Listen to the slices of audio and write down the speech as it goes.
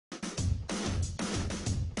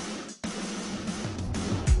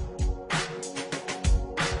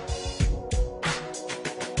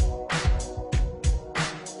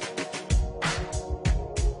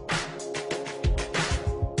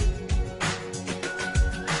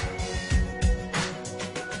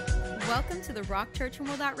Welcome to the Rock Church and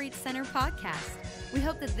World Outreach Center podcast. We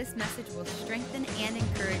hope that this message will strengthen and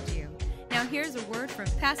encourage you. Now here's a word from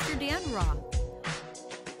Pastor Dan Roth.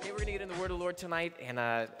 Hey, we're going to get in the Word of the Lord tonight, and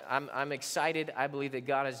I'm excited. I believe that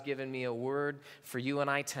God has given me a word for you and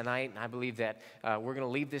I tonight, and I believe that we're going to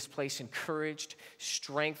leave this place encouraged,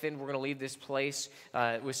 strengthened. We're going to leave this place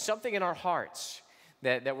with something in our hearts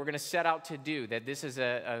that we're going to set out to do, that this is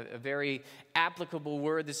a very applicable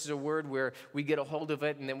word. This is a word where we get a hold of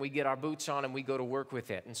it, and then we get our boots on, and we go to work with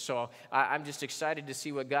it. And so I'm just excited to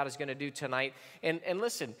see what God is going to do tonight. And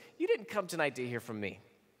listen, you didn't come tonight to hear from me.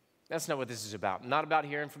 That's not what this is about. Not about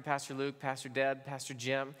hearing from Pastor Luke, Pastor Deb, Pastor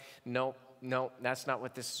Jim. No, that's not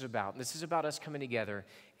what this is about. This is about us coming together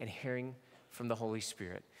and hearing from the Holy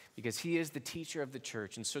Spirit, because he is the teacher of the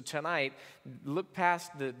church. And so tonight, look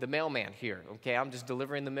past the mailman here, okay? I'm just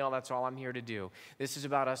delivering the mail. That's all I'm here to do. This is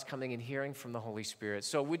about us coming and hearing from the Holy Spirit.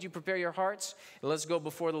 So would you prepare your hearts? And let's go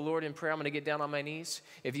before the Lord in prayer. I'm going to get down on my knees.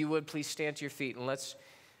 If you would, please stand to your feet, and let's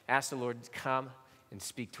ask the Lord to come and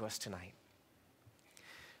speak to us tonight.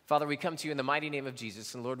 Father, we come to you in the mighty name of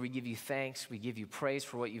Jesus, and Lord, we give you thanks. We give you praise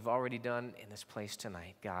for what you've already done in this place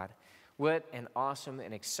tonight, God. What an awesome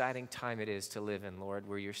and exciting time it is to live in, Lord,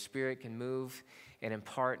 where your Spirit can move and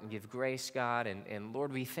impart and give grace, God. And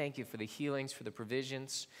Lord, we thank you for the healings, for the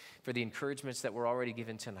provisions, for the encouragements that were already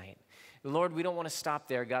given tonight. And Lord, we don't want to stop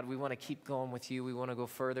there, God. We want to keep going with you. We want to go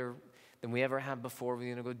further than we ever have before. We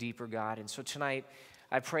want to go deeper, God. And so tonight,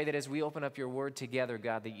 I pray that as we open up your word together,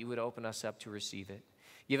 God, that you would open us up to receive it.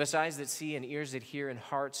 Give us eyes that see and ears that hear and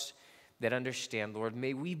hearts that understand, Lord.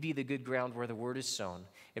 May we be the good ground where the word is sown,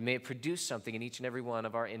 and may it produce something in each and every one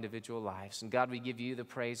of our individual lives. And God, we give you the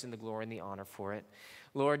praise and the glory and the honor for it.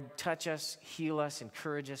 Lord, touch us, heal us,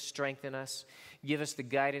 encourage us, strengthen us. Give us the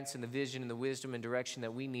guidance and the vision and the wisdom and direction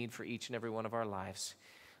that we need for each and every one of our lives.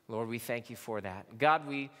 Lord, we thank you for that. God,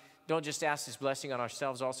 we don't just ask this blessing on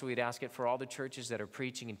ourselves, also we'd ask it for all the churches that are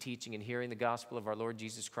preaching and teaching and hearing the gospel of our Lord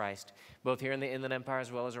Jesus Christ, both here in the Inland Empire as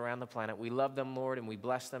well as around the planet. We love them, Lord, and we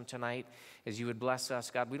bless them tonight as you would bless us.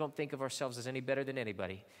 God, we don't think of ourselves as any better than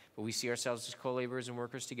anybody, but we see ourselves as co-laborers and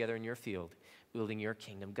workers together in your field, building your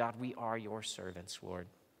kingdom. God, we are your servants, Lord.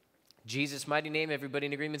 In Jesus' mighty name, everybody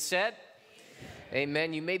in agreement said? Amen.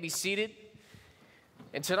 Amen. You may be seated.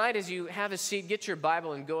 And tonight, as you have a seat, get your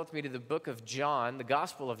Bible and go with me to the book of John, the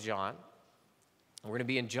Gospel of John. We're going to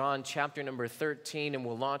be in John chapter number 13, and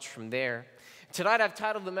we'll launch from there. Tonight, I've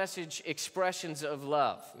titled the message, Expressions of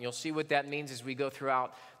Love. You'll see what that means as we go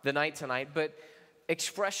throughout the night tonight. But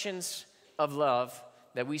expressions of love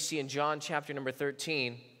that we see in John chapter number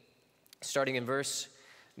 13, starting in verse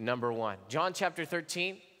number 1. John chapter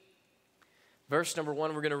 13, verse number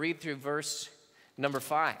 1, we're going to read through verse number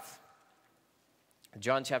 5.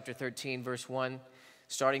 John chapter 13, verse 1,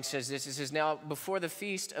 starting says this. It says, "Now before the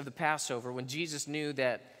feast of the Passover, when Jesus knew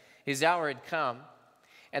that his hour had come,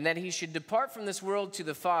 and that he should depart from this world to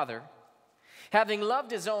the Father, having loved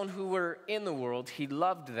his own who were in the world, he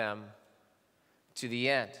loved them to the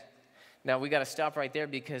end." Now, we got to stop right there,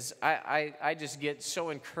 because I just get so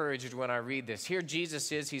encouraged when I read this. Here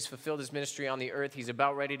Jesus is. He's fulfilled his ministry on the earth. He's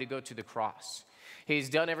about ready to go to the cross. He's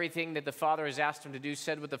done everything that the Father has asked him to do,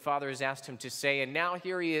 said what the Father has asked him to say, and now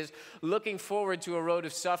here he is looking forward to a road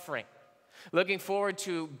of suffering, looking forward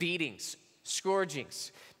to beatings,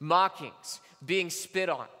 scourgings, mockings, being spit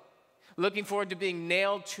on, looking forward to being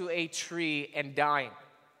nailed to a tree and dying.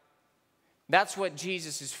 That's what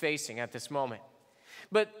Jesus is facing at this moment.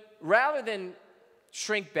 But rather than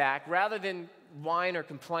shrink back, rather than whine or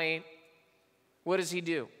complain, what does he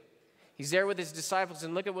do? He's there with his disciples,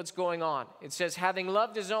 and look at what's going on. It says, having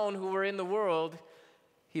loved his own who were in the world,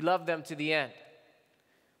 he loved them to the end.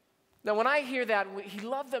 Now, when I hear that, he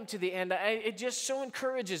loved them to the end, it just so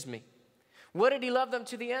encourages me. What did he love them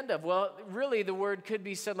to the end of? Well, really, the word could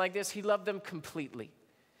be said like this. He loved them completely.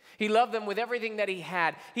 He loved them with everything that he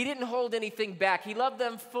had. He didn't hold anything back. He loved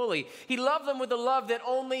them fully. He loved them with a love that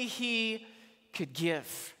only he could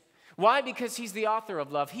give. Why? Because he's the author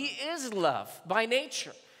of love. He is love by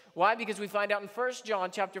nature. Why? Because we find out in 1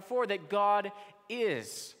 John chapter 4 that God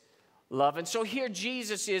is love. And so here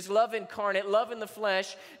Jesus is, love incarnate, love in the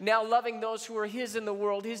flesh, now loving those who are his in the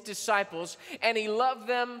world, his disciples, and he loved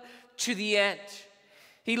them to the end.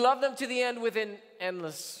 He loved them to the end with an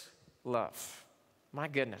endless love. My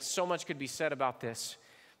goodness, so much could be said about this,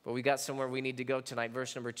 but we got somewhere we need to go tonight.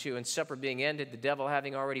 Verse number 2, "And supper being ended, the devil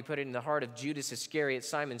having already put it in the heart of Judas Iscariot,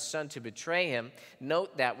 Simon's son, to betray him."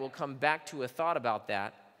 Note that. We'll come back to a thought about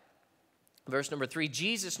that. Verse number 3,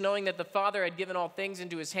 "Jesus, knowing that the Father had given all things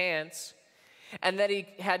into his hands, and that he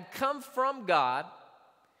had come from God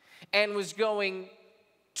and was going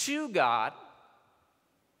to God,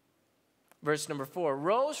 Verse number 4,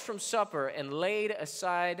 rose from supper and laid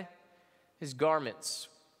aside his garments,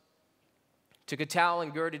 took a towel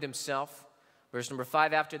and girded himself. Verse number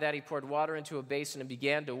 5, after that he poured water into a basin and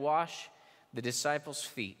began to wash the disciples'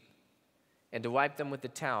 feet and to wipe them with the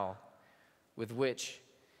towel with which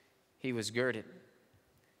he was girded.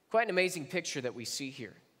 Quite an amazing picture that we see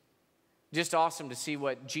here. Just awesome to see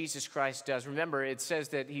what Jesus Christ does. Remember, it says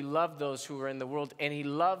that he loved those who were in the world, and he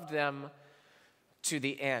loved them to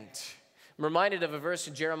the end. I'm reminded of a verse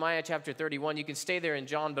in Jeremiah chapter 31. You can stay there in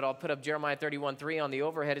John, but I'll put up Jeremiah 31:3 on the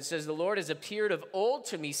overhead. It says, the Lord has appeared of old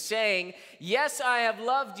to me, saying, yes, I have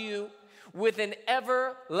loved you with an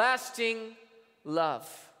everlasting love.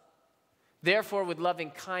 Therefore, with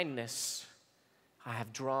loving kindness, I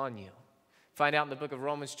have drawn you. Find out in the book of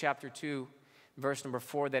Romans chapter 2, verse number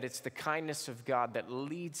 4, that it's the kindness of God that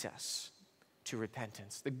leads us to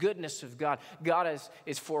repentance. The goodness of God. God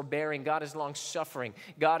is forbearing. God is long-suffering.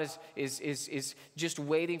 God is just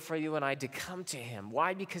waiting for you and I to come to him.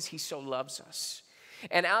 Why? Because he so loves us.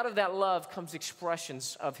 And out of that love comes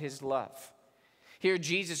expressions of his love. Here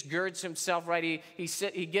Jesus girds himself, right?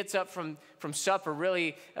 He gets up from supper.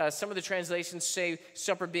 Really, some of the translations say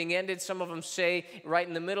supper being ended. Some of them say right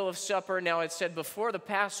in the middle of supper. Now it said before the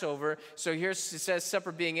Passover. So here it says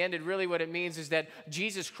supper being ended. Really what it means is that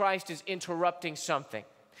Jesus Christ is interrupting something.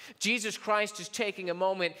 Jesus Christ is taking a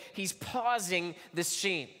moment. He's pausing the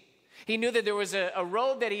scene. He knew that there was a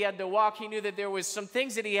road that he had to walk. He knew that there was some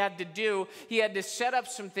things that he had to do. He had to set up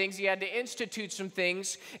some things. He had to institute some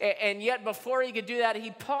things. And yet before he could do that, he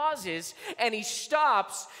pauses and he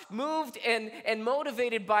stops, moved and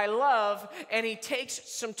motivated by love, and he takes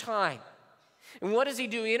some time. And what does he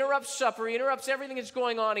do? He interrupts supper. He interrupts everything that's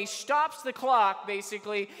going on. He stops the clock,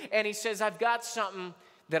 basically, and he says, I've got something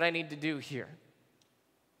that I need to do here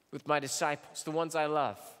with my disciples, the ones I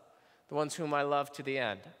love, the ones whom I love to the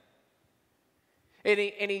end. And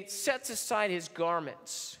he sets aside his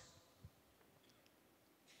garments.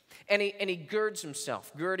 And he girds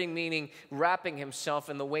himself. Girding meaning wrapping himself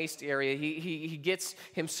in the waist area. He gets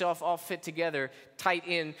himself all fit together, tight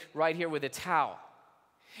in right here with a towel.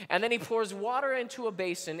 And then he pours water into a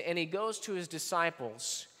basin and he goes to his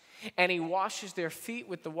disciples and he washes their feet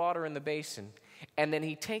with the water in the basin. And then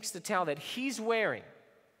he takes the towel that he's wearing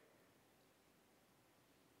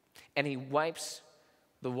and he wipes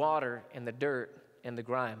the water and the dirt and the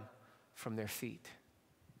grime from their feet.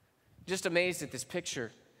 Just amazed at this picture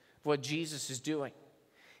of what Jesus is doing.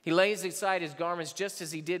 He lays aside his garments just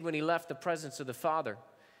as he did when he left the presence of the Father,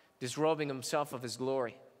 disrobing himself of his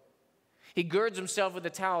glory. He girds himself with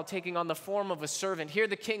a towel, taking on the form of a servant. Here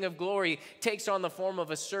the King of Glory takes on the form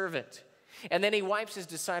of a servant. And then he wipes his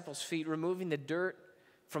disciples' feet, removing the dirt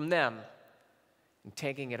from them and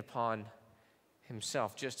taking it upon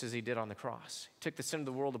himself, just as he did on the cross. He took the sin of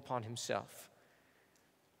the world upon himself.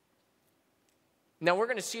 Now, we're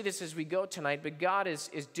going to see this as we go tonight, but God is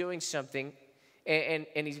doing something, and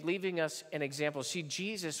he's leaving us an example. See,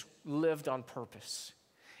 Jesus lived on purpose.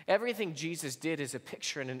 Everything Jesus did is a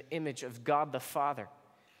picture and an image of God the Father.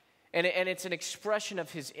 And it's an expression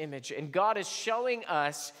of his image. And God is showing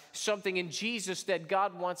us something in Jesus that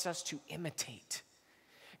God wants us to imitate.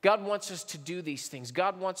 God wants us to do these things.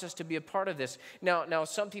 God wants us to be a part of this. Now,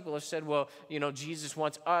 some people have said, well, Jesus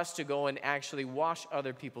wants us to go and actually wash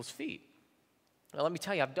other people's feet. Now, let me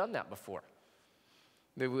tell you, I've done that before.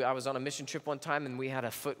 I was on a mission trip one time, and we had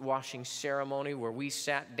a foot washing ceremony where we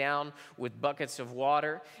sat down with buckets of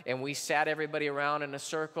water, and we sat everybody around in a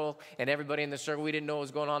circle, and everybody in the circle, we didn't know what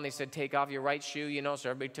was going on. They said, take off your right shoe, so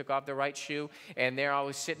everybody took off their right shoe, and there I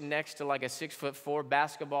was sitting next to like a 6'4"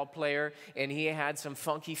 basketball player, and he had some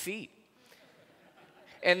funky feet.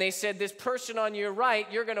 And they said, this person on your right,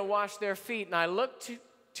 you're going to wash their feet. And I looked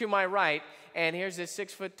to my right, and here's this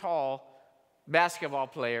 6-foot-tall basketball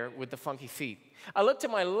player with the funky feet. I looked to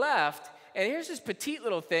my left, and here's this petite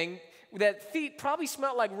little thing that feet probably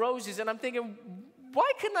smelled like roses, and I'm thinking,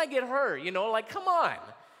 why couldn't I get her? Come on.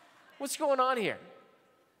 What's going on here?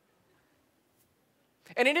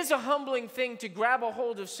 And it is a humbling thing to grab a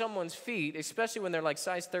hold of someone's feet, especially when they're like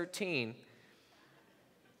size 13,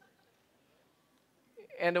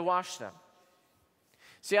 and to wash them.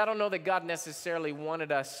 See, I don't know that God necessarily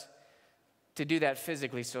wanted us to do that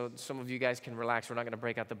physically, so some of you guys can relax. We're not going to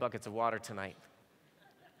break out the buckets of water tonight.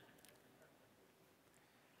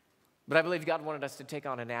 But I believe God wanted us to take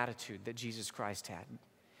on an attitude that Jesus Christ had.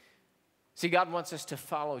 See, God wants us to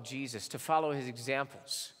follow Jesus, to follow his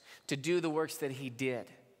examples, to do the works that he did.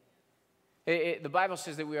 The Bible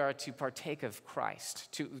says that we are to partake of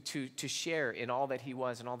Christ, to share in all that he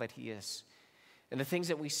was and all that he is. And the things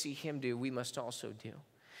that we see him do, we must also do.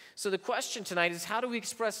 So the question tonight is, how do we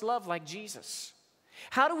express love like Jesus?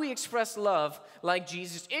 How do we express love like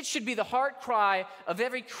Jesus? It should be the heart cry of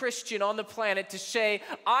every Christian on the planet to say,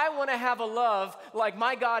 I want to have a love like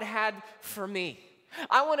my God had for me.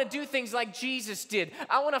 I want to do things like Jesus did.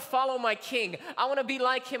 I want to follow my King. I want to be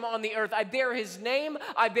like him on the earth. I bear his name.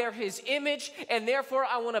 I bear his image. And therefore,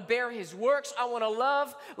 I want to bear his works. I want to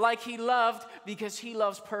love like he loved because he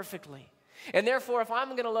loves perfectly. And therefore, if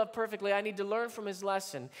I'm going to love perfectly, I need to learn from his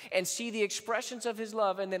lesson and see the expressions of his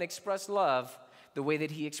love and then express love the way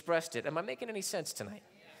that he expressed it. Am I making any sense tonight?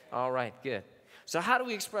 All right, good. So how do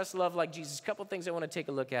we express love like Jesus? A couple things I want to take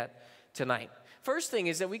a look at tonight. First thing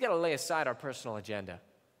is that we got to lay aside our personal agenda.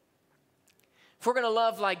 If we're going to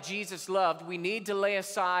love like Jesus loved, we need to lay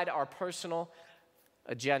aside our personal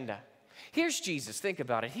agenda. Here's Jesus. Think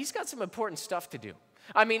about it. He's got some important stuff to do.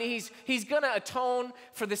 I mean, he's going to atone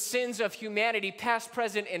for the sins of humanity, past,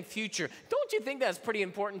 present, and future. Don't you think that's pretty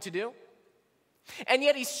important to do? And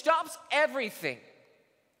yet he stops everything,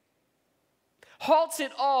 halts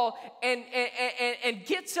it all, and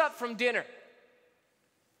gets up from dinner.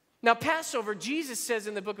 Now, Passover, Jesus says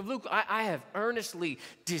in the book of Luke, I have earnestly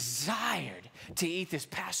desired to eat this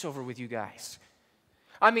Passover with you guys.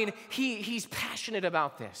 I mean, he's passionate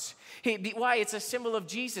about this. Why? It's a symbol of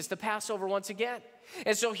Jesus, the Passover once again.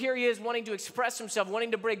 And so here he is wanting to express himself,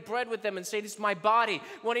 wanting to break bread with them and say, this is my body,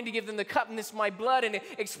 wanting to give them the cup and this is my blood, and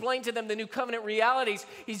explain to them the new covenant realities.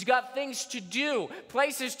 He's got things to do,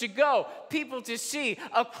 places to go, people to see,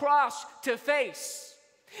 a cross to face.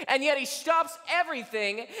 And yet he stops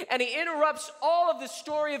everything and he interrupts all of the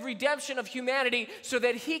story of redemption of humanity so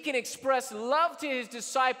that he can express love to his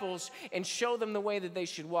disciples and show them the way that they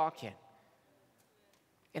should walk in.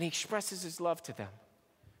 And he expresses his love to them.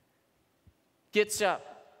 Gets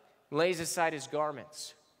up, lays aside his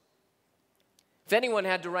garments. If anyone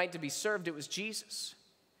had the right to be served, it was Jesus.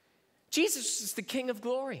 Jesus is the King of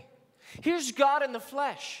glory. Here's God in the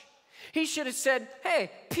flesh. He should have said, hey,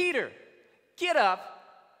 Peter, get up.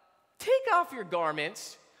 Take off your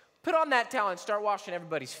garments, put on that towel, and start washing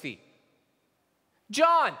everybody's feet.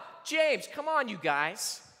 John, James, come on, you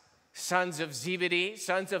guys. Sons of Zebedee,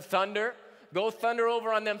 sons of thunder. Go thunder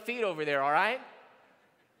over on them feet over there, all right?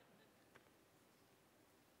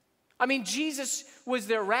 I mean, Jesus was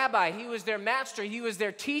their rabbi. He was their master. He was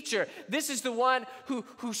their teacher. This is the one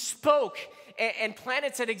who spoke and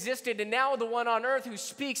planets had existed, and now the one on earth who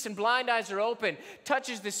speaks and blind eyes are open,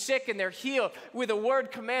 touches the sick and they're healed. With a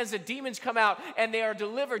word commands the demons come out and they are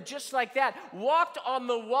delivered just like that. Walked on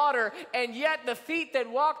the water, and yet the feet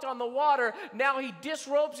that walked on the water, now he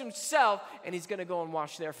disrobes himself and he's going to go and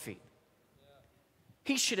wash their feet.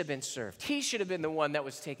 He should have been served. He should have been the one that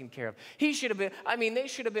was taken care of. He should have been, they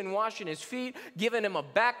should have been washing his feet, giving him a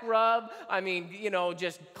back rub.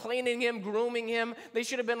 Just cleaning him, grooming him. They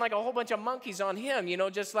should have been like a whole bunch of monkeys on him,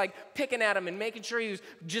 just like picking at him and making sure he was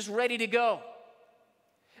just ready to go.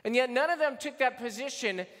 And yet none of them took that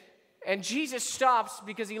position, and Jesus stops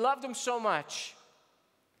because he loved them so much.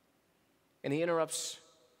 And he interrupts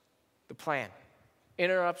the plan,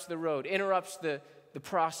 interrupts the road, interrupts the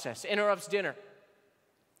process, interrupts dinner.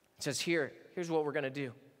 It says here's what we're going to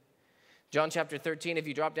do. John chapter 13, if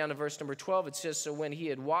you drop down to verse number 12, it says, so when he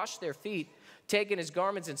had washed their feet, taken his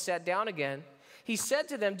garments and sat down again, he said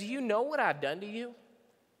to them, do you know what I've done to you?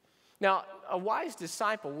 Now, a wise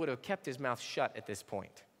disciple would have kept his mouth shut at this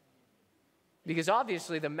point, because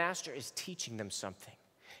obviously the master is teaching them something.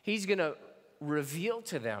 He's going to reveal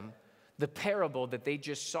to them the parable that they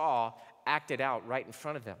just saw acted out right in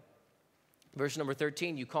front of them. Verse number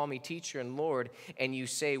 13, you call me teacher and Lord, and you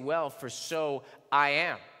say, well, for so I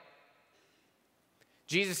am.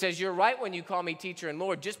 Jesus says, you're right when you call me teacher and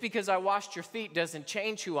Lord. Just because I washed your feet doesn't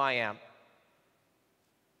change who I am.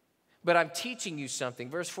 But I'm teaching you something.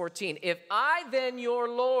 Verse 14, if I then, your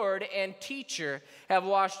Lord and teacher, have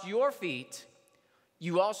washed your feet,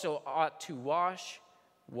 you also ought to wash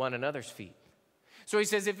one another's feet. So he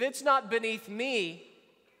says, if it's not beneath me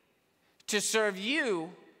to serve you,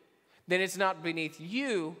 then it's not beneath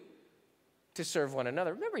you to serve one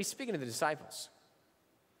another. Remember, he's speaking to the disciples.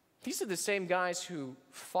 These are the same guys who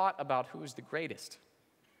fought about who was the greatest.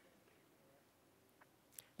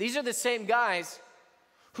 These are the same guys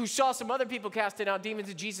who saw some other people casting out demons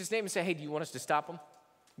in Jesus' name and say, hey, do you want us to stop them?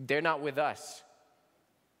 They're not with us.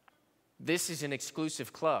 This is an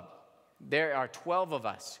exclusive club. There are 12 of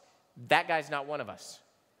us. That guy's not one of us.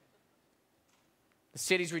 The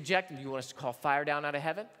city's rejected. You want us to call fire down out of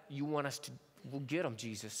heaven? You want us to, we'll get them,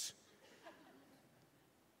 Jesus.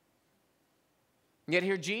 Yet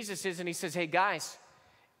here Jesus is, and he says, hey, guys,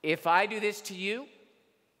 if I do this to you,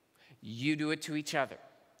 you do it to each other.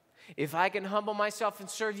 If I can humble myself and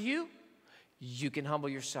serve you, you can humble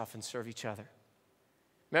yourself and serve each other.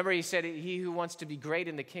 Remember, he said, he who wants to be great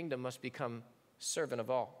in the kingdom must become servant of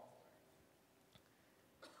all.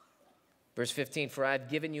 Verse 15, for I've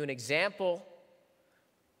given you an example.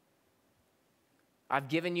 I've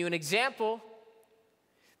given you an example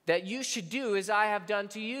that you should do as I have done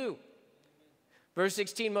to you. Verse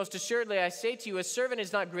 16, most assuredly I say to you, a servant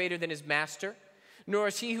is not greater than his master, nor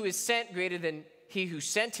is he who is sent greater than he who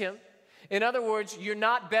sent him. In other words, you're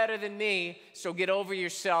not better than me, so get over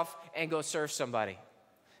yourself and go serve somebody.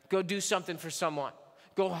 Go do something for someone.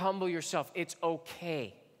 Go humble yourself. It's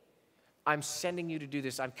okay. I'm sending you to do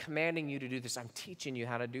this. I'm commanding you to do this. I'm teaching you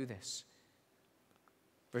how to do this.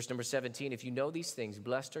 Verse number 17, if you know these things,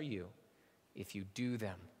 blessed are you if you do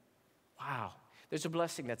them. Wow. There's a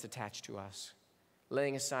blessing that's attached to us.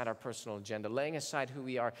 Laying aside our personal agenda, laying aside who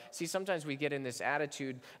we are. See, sometimes we get in this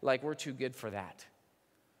attitude like we're too good for that.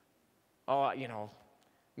 Oh,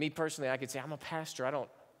 me personally, I could say, I'm a pastor. I don't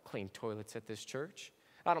clean toilets at this church.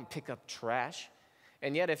 I don't pick up trash.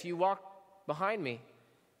 And yet, if you walk behind me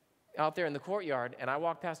out there in the courtyard and I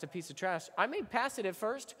walk past a piece of trash, I may pass it at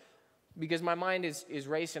first because my mind is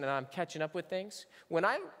racing and I'm catching up with things. When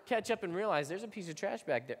I catch up and realize there's a piece of trash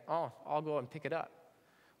back there, I'll go and pick it up.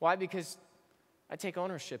 Why? Because I take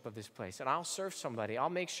ownership of this place and I'll serve somebody. I'll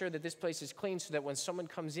make sure that this place is clean so that when someone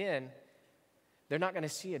comes in, they're not going to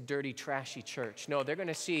see a dirty, trashy church. No, they're going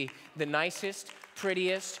to see the nicest,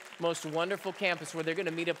 prettiest, most wonderful campus where they're going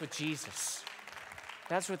to meet up with Jesus.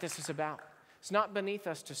 That's what this is about. It's not beneath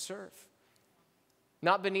us to serve.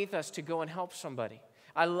 Not beneath us to go and help somebody.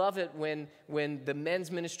 I love it when the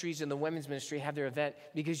men's ministries and the women's ministry have their event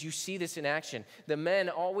because you see this in action. The men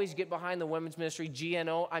always get behind the women's ministry,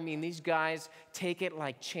 GNO. I mean, these guys take it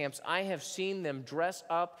like champs. I have seen them dress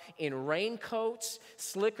up in raincoats,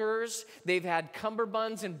 slickers. They've had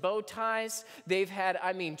cummerbunds and bow ties. They've had,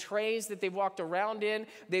 trays that they've walked around in.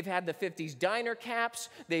 They've had the 50s diner caps.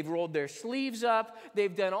 They've rolled their sleeves up.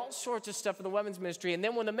 They've done all sorts of stuff for the women's ministry. And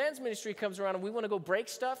then when the men's ministry comes around and we want to go break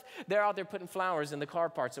stuff, they're out there putting flowers in the car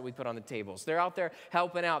parts that we put on the tables. They're out there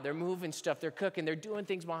helping out. They're moving stuff. They're cooking. They're doing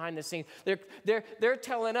things behind the scenes. They're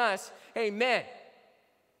telling us, hey, men,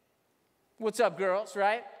 what's up, girls,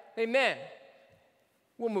 right? Hey, men,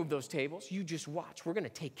 we'll move those tables. You just watch. We're going to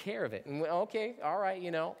take care of it. And okay, all right,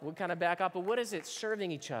 we'll kind of back up. But what is it? Serving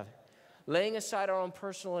each other. Laying aside our own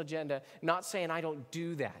personal agenda, not saying I don't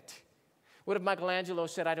do that. What if Michelangelo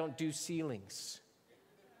said I don't do ceilings?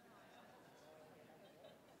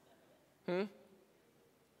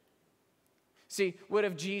 See, what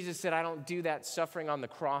if Jesus said, I don't do that suffering on the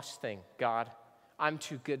cross thing, God? I'm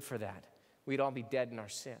too good for that. We'd all be dead in our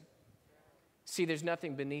sin. See, there's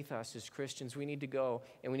nothing beneath us as Christians. We need to go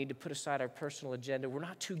and we need to put aside our personal agenda. We're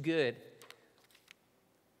not too good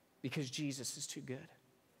because Jesus is too good.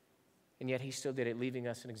 And yet he still did it, leaving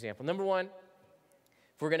us an example. Number one,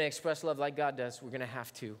 if we're going to express love like God does, we're going to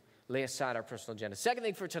have to lay aside our personal agenda. Second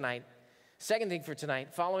thing for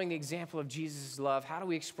tonight, following the example of Jesus' love, how do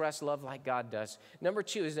we express love like God does? Number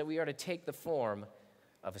two is that we are to take the form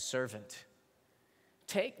of a servant.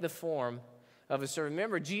 Take the form of a servant.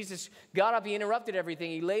 Remember, Jesus got up, he interrupted everything.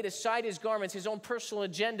 He laid aside his garments, his own personal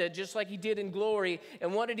agenda, just like he did in glory.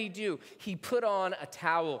 And what did he do? He put on a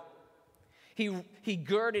towel. He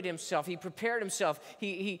girded himself. He prepared himself.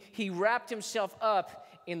 He wrapped himself up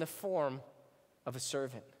in the form of a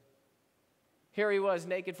servant. Here he was,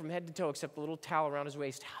 naked from head to toe, except a little towel around his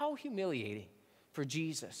waist. How humiliating for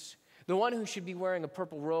Jesus, the one who should be wearing a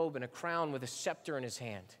purple robe and a crown with a scepter in his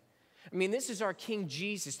hand. This is our King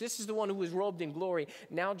Jesus. This is the one who was robed in glory,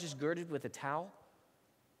 now just girded with a towel,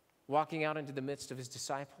 walking out into the midst of his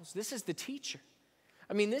disciples. This is the teacher.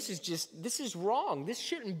 This is wrong. This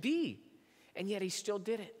shouldn't be. And yet he still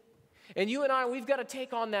did it. And you and I, we've got to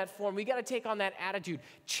take on that form. We've got to take on that attitude.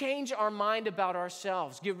 Change our mind about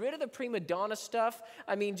ourselves. Get rid of the prima donna stuff.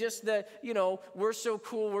 Just the, we're so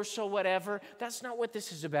cool, we're so whatever. That's not what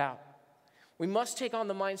this is about. We must take on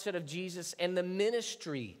the mindset of Jesus and the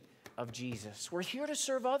ministry of Jesus. We're here to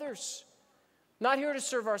serve others, not here to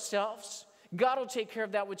serve ourselves. God will take care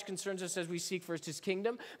of that which concerns us as we seek first his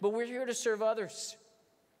kingdom, but we're here to serve others.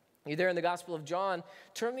 You're there in the Gospel of John.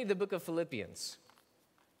 Turn me to the book of Philippians.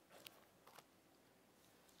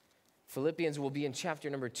 Philippians will be in chapter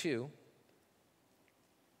number 2.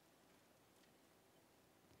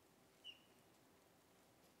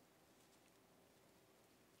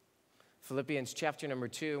 Philippians chapter number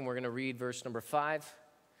 2, and we're going to read verse number 5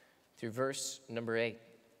 through verse number 8.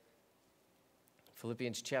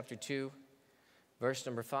 Philippians chapter 2, verse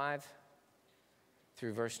number 5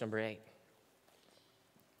 through verse number 8.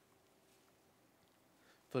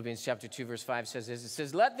 Philippians chapter 2, verse 5 says this. It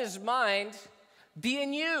says, let this mind be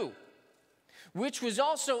in you, which was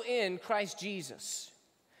also in Christ Jesus.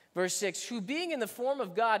 Verse 6, who being in the form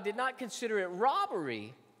of God did not consider it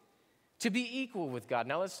robbery to be equal with God.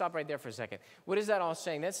 Now let's stop right there for a second. What is that all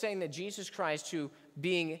saying? That's saying that Jesus Christ, who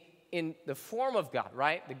being in the form of God,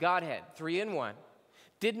 right? The Godhead, 3 in 1,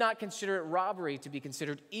 did not consider it robbery to be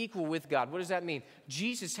considered equal with God. What does that mean?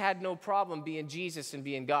 Jesus had no problem being Jesus and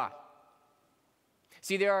being God.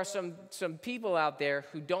 See, there are some people out there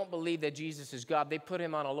who don't believe that Jesus is God. They put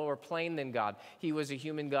him on a lower plane than God. He was a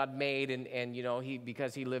human God made, and you know,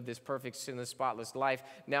 because he lived this perfect, sinless, spotless life,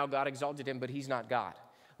 now God exalted him, but he's not God.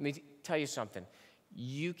 Let me tell you something.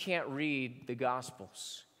 You can't read the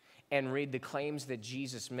Gospels and read the claims that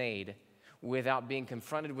Jesus made without being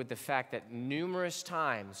confronted with the fact that numerous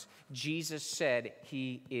times Jesus said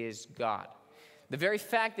he is God. The very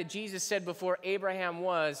fact that Jesus said before Abraham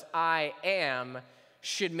was, I am,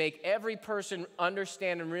 should make every person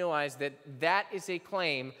understand and realize that that is a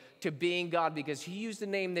claim to being God, because he used the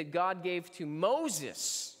name that God gave to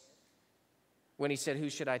Moses when he said, who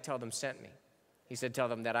should I tell them sent me? He said, tell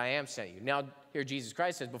them that I am sent you. Now, here Jesus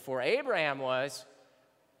Christ says, before Abraham was,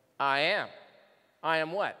 I am. I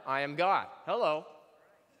am what? I am God. Hello.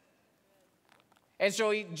 And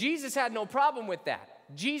so Jesus had no problem with that.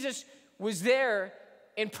 Jesus was there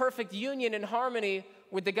in perfect union and harmony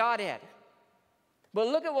with the Godhead. But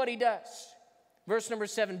look at what he does. Verse number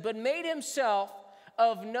 7, but made himself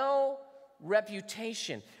of no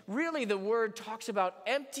reputation. Really, the word talks about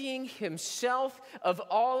emptying himself of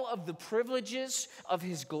all of the privileges of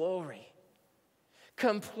his glory.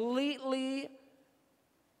 Completely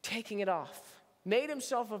taking it off. Made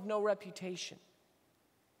himself of no reputation.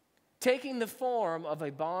 Taking the form of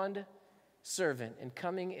a bond servant and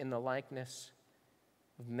coming in the likeness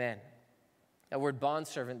of men. That word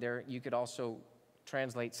bondservant there, you could also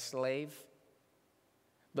translate slave,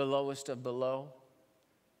 the lowest of the low.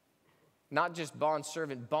 Not just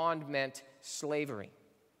bondservant. Bond meant slavery,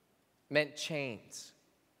 meant chains.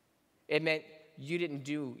 It meant you didn't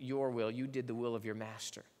do your will, you did the will of your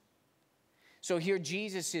master. So here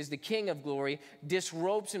Jesus is the King of glory,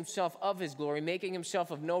 disrobes himself of his glory, making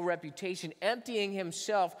himself of no reputation, emptying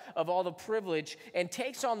himself of all the privilege, and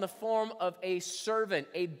takes on the form of a servant,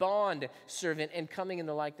 a bond servant, and coming in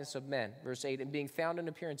the likeness of men. Verse 8, and being found in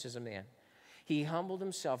appearance as a man, he humbled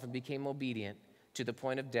himself and became obedient to the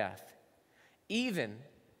point of death, even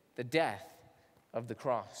the death of the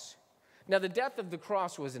cross. Now, the death of the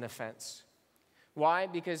cross was an offense. Why?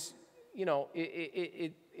 Because, you know,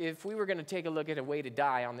 if we were going to take a look at a way to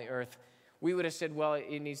die on the earth, we would have said, well,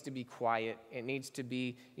 it needs to be quiet. It needs to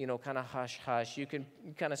be, you know, kind of hush-hush. You can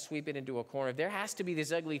kind of sweep it into a corner. There has to be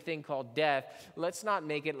this ugly thing called death. Let's not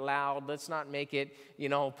make it loud. Let's not make it, you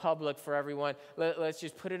know, public for everyone. Let's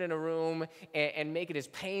just put it in a room and make it as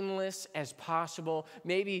painless as possible.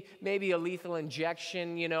 Maybe a lethal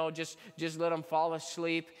injection, you know, just let them fall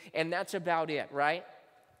asleep. And that's about it, right?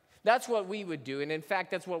 That's what we would do, and in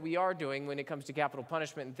fact, that's what we are doing when it comes to capital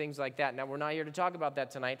punishment and things like that. Now, we're not here to talk about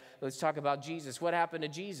that tonight. Let's talk about Jesus. What happened to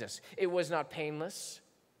Jesus? It was not painless.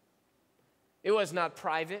 It was not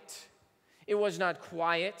private. It was not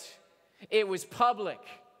quiet. It was public.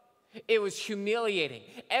 It was humiliating.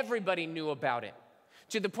 Everybody knew about it,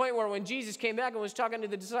 to the point where when Jesus came back and was talking to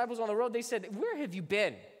the disciples on the road, they said, where have you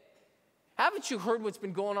been? Haven't you heard what's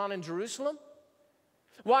been going on in Jerusalem?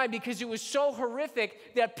 Why? Because it was so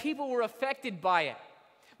horrific that people were affected by it.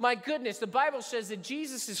 My goodness, the Bible says that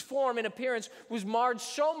Jesus' form and appearance was marred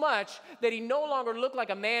so much that he no longer looked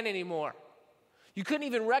like a man anymore. You couldn't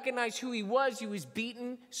even recognize who he was. He was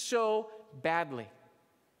beaten so badly.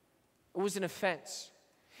 It was an offense.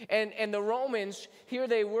 And the Romans, here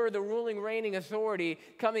they were, the ruling, reigning authority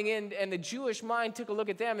coming in, and the Jewish mind took a look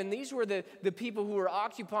at them, and these were the people who were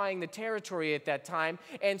occupying the territory at that time.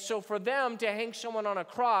 And so for them to hang someone on a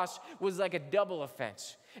cross was like a double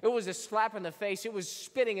offense. It was a slap in the face. It was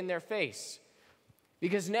spitting in their face.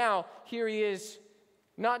 Because now, here he is,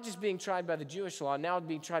 not just being tried by the Jewish law, now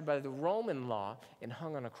being tried by the Roman law and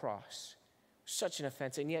hung on a cross. Such an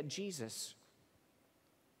offense. And yet Jesus,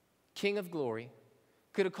 King of glory,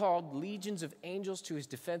 could have called legions of angels to his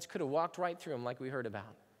defense, could have walked right through him like we heard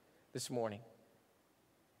about this morning.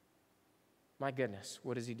 My goodness,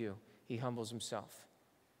 what does he do? He humbles himself.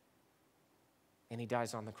 And he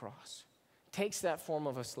dies on the cross. Takes that form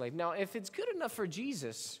of a slave. Now, if it's good enough for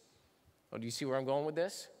Jesus, do you see where I'm going with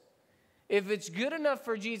this? If it's good enough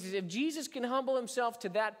for Jesus, if Jesus can humble himself to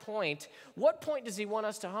that point, what point does he want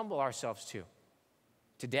us to humble ourselves to?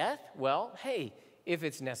 To death? Well, hey, if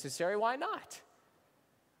it's necessary, why not?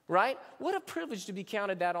 Right? What a privilege to be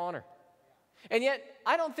counted that honor. And yet,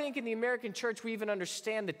 I don't think in the American church we even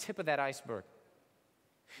understand the tip of that iceberg.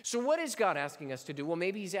 So what is God asking us to do? Well,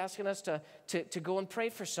 maybe he's asking us to go and pray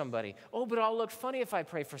for somebody. Oh, but I'll look funny if I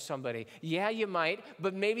pray for somebody. Yeah, you might,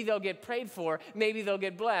 but maybe they'll get prayed for. Maybe they'll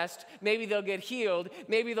get blessed. Maybe they'll get healed.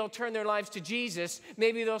 Maybe they'll turn their lives to Jesus.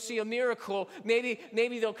 Maybe they'll see a miracle. Maybe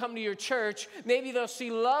they'll come to your church. Maybe they'll see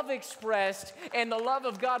love expressed, and the love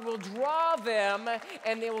of God will draw them,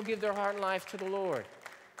 and they will give their heart and life to the Lord.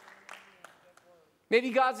 Maybe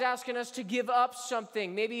God's asking us to give up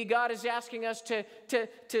something. Maybe God is asking us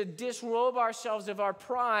to disrobe ourselves of our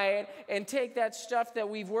pride and take that stuff that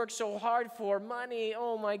we've worked so hard for, money,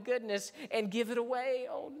 oh my goodness, and give it away.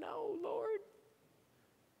 Oh no, Lord,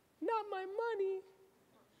 not my money.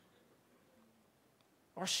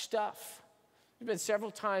 Our stuff. There's been several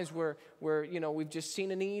times where we've just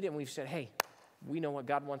seen a need and we've said, hey, we know what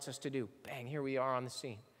God wants us to do. Bang, here we are on the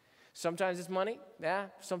scene. Sometimes it's money, yeah.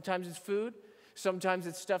 Sometimes it's food. Sometimes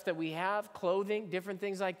it's stuff that we have, clothing, different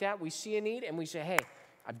things like that. We see a need and we say, hey,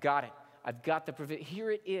 I've got it. I've got the provision. Here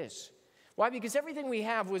it is. Why? Because everything we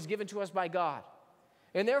have was given to us by God.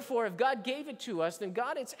 And therefore, if God gave it to us, then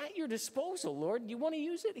God, it's at your disposal, Lord. You want to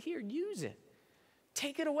use it? Here, use it.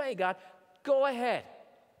 Take it away, God. Go ahead.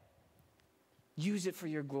 Use it for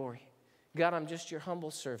your glory. God, I'm just your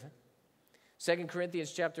humble servant. 2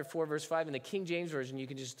 Corinthians chapter 4, verse 5, in the King James Version, you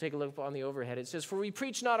can just take a look on the overhead. It says, for we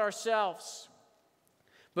preach not ourselves,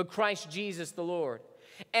 but Christ Jesus the Lord,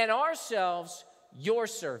 and ourselves your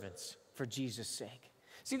servants for Jesus' sake.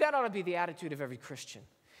 See, that ought to be the attitude of every Christian.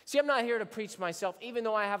 See, I'm not here to preach myself, even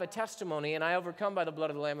though I have a testimony, and I overcome by the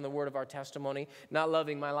blood of the Lamb and the word of our testimony, not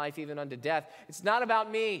loving my life even unto death. It's not about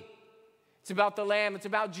me. It's about the Lamb. It's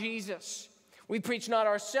about Jesus. We preach not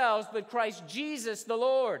ourselves, but Christ Jesus the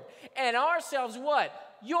Lord, and ourselves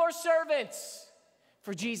what? Your servants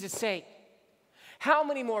for Jesus' sake. How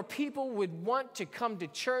many more people would want to come to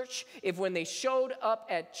church if when they showed up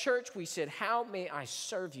at church, we said, how may I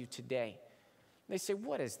serve you today? They say,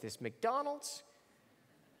 what is this, McDonald's?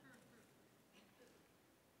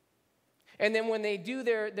 And then when they do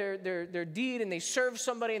their deed and they serve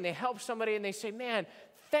somebody and they help somebody and they say, man,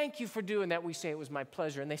 thank you for doing that. We say, it was my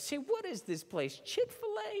pleasure. And they say, what is this place,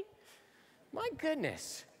 Chick-fil-A? My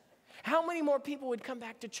goodness. How many more people would come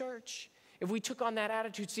back to church if we took on that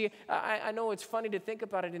attitude? See, I know it's funny to think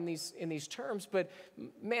about it in these terms, but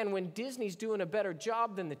man, when Disney's doing a better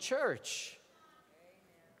job than the church.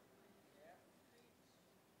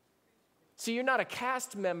 See, you're not a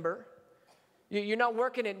cast member. You're not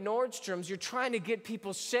working at Nordstrom's. You're trying to get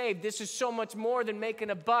people saved. This is so much more than making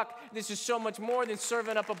a buck. This is so much more than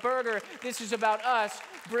serving up a burger. This is about us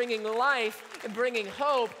bringing life and bringing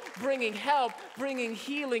hope, bringing help, bringing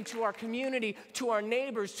healing to our community, to our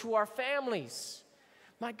neighbors, to our families.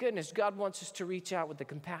 My goodness, God wants us to reach out with the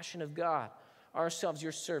compassion of God, ourselves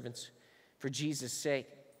your servants, for Jesus' sake.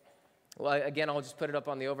 Well, again, I'll just put it up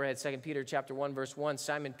on the overhead. 2 Peter chapter 1, verse 1.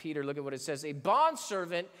 Simon Peter, look at what it says. A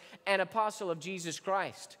bondservant and apostle of Jesus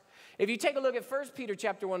Christ. If you take a look at 1 Peter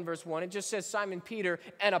chapter 1, verse 1, it just says Simon Peter,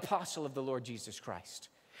 an apostle of the Lord Jesus Christ.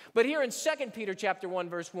 But here in 2 Peter chapter 1,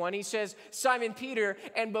 verse 1, he says Simon Peter,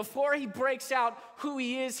 and before he breaks out who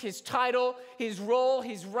he is, his title, his role,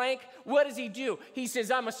 his rank, what does he do? He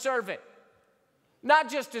says, I'm a servant.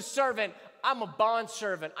 Not just a servant, I'm a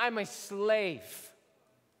bondservant. I'm a slave.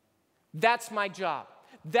 That's my job.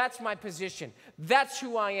 That's my position. That's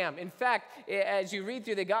who I am. In fact, as you read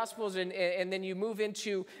through the Gospels and then you move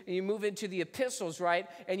into the epistles, right?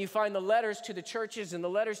 And you find the letters to the churches and the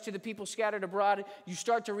letters to the people scattered abroad, you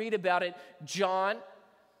start to read about it. John,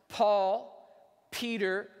 Paul,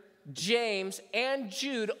 Peter, James, and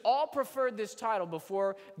Jude all preferred this title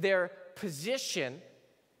before their position,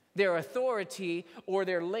 their authority, or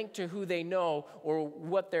their link to who they know or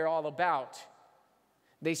what they're all about.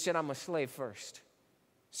 They said, I'm a slave first.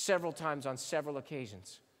 Several times on several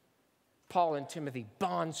occasions. Paul and Timothy,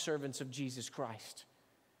 bondservants of Jesus Christ.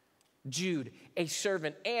 Jude, a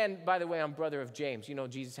servant. And, by the way, I'm brother of James. You know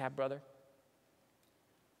Jesus' half brother?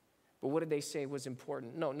 But what did they say was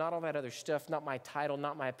important? No, not all that other stuff, not my title,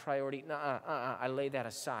 not my priority. I lay that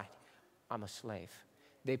aside. I'm a slave.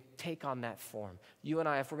 They take on that form. You and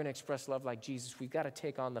I, if we're going to express love like Jesus, we've got to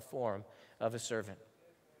take on the form of a servant.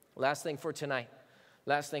 Last thing for tonight,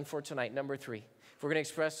 number 3. If we're going to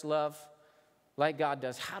express love like God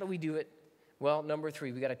does, how do we do it? Well, number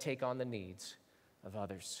 3, we got to take on the needs of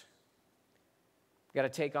others. We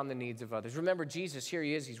got to take on the needs of others. Remember, Jesus, here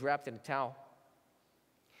he is, he's wrapped in a towel.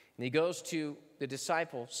 And he goes to the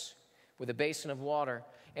disciples with a basin of water,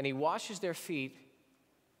 and he washes their feet.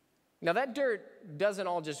 Now, that dirt doesn't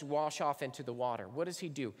all just wash off into the water. What does he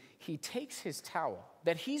do? He takes his towel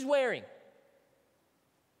that he's wearing,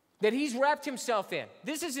 that he's wrapped himself in.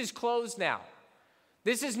 This is his clothes now.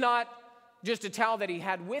 This is not just a towel that he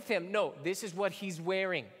had with him. No, this is what he's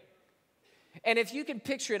wearing. And if you can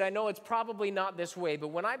picture it, I know it's probably not this way, but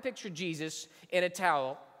when I picture Jesus in a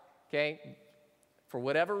towel, okay, for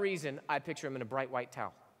whatever reason, I picture him in a bright white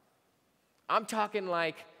towel. I'm talking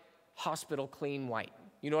like hospital clean white.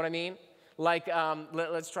 You know what I mean? Like,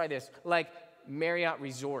 let's try this. Like Marriott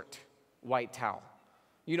Resort white towel.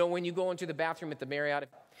 You know, when you go into the bathroom at the Marriott,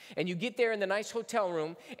 and you get there in the nice hotel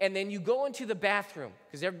room, and then you go into the bathroom,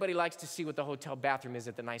 because everybody likes to see what the hotel bathroom is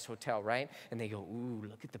at the nice hotel, right? And they go, ooh,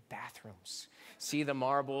 look at the bathrooms. See the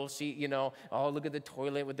marble, see, you know, oh, look at the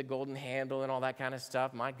toilet with the golden handle and all that kind of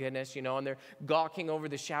stuff. My goodness, you know, and they're gawking over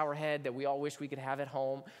the shower head that we all wish we could have at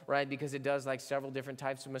home, right? Because it does like several different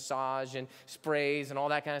types of massage and sprays and all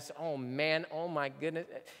that kind of stuff. Oh, man, oh, my goodness.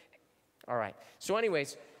 All right. So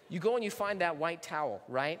anyways, you go and you find that white towel,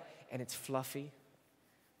 right? And it's fluffy.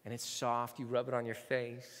 And it's soft. You rub it on your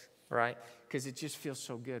face, right? Because it just feels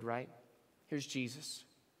so good, right? Here's Jesus.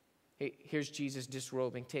 Here's Jesus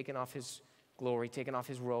disrobing, taking off his glory, taking off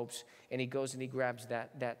his robes. And he goes and he grabs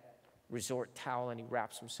that resort towel and he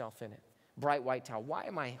wraps himself in it. Bright white towel. Why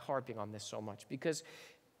am I harping on this so much? Because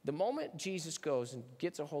the moment Jesus goes and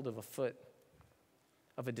gets a hold of a foot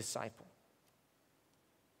of a disciple,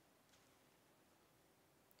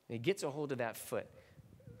 and he gets a hold of that foot.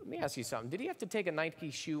 Let me ask you something. Did he have to take a Nike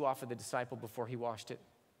shoe off of the disciple before he washed it?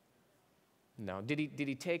 No. Did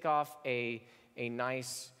he take off a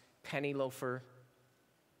nice penny loafer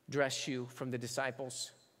dress shoe from the disciples?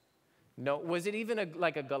 No. Was it even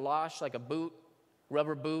like a galosh, like a boot,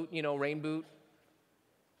 rubber boot, you know, rain boot?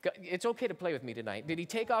 It's okay to play with me tonight. Did he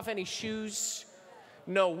take off any shoes?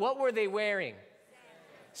 No. What were they wearing?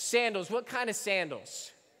 Sandals. What kind of sandals?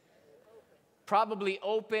 Probably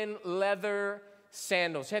open leather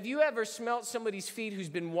sandals. Have you ever smelt somebody's feet who's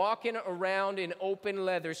been walking around in open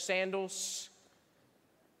leather sandals?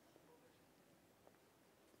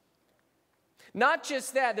 Not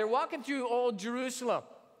just that, they're walking through old Jerusalem.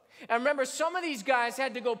 And remember, some of these guys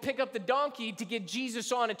had to go pick up the donkey to get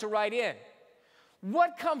Jesus on it to ride in.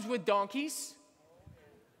 What comes with donkeys?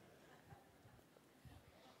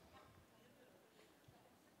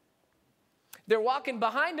 They're walking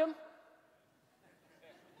behind him.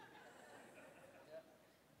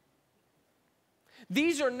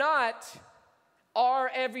 These are not our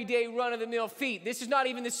everyday run-of-the-mill feet. This is not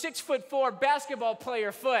even the 6'4" basketball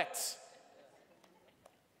player foot.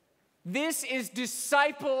 This is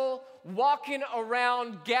disciple walking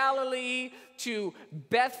around Galilee to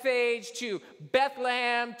Bethphage to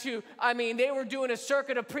Bethlehem they were doing a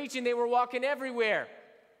circuit of preaching. They were walking everywhere.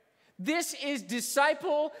 This is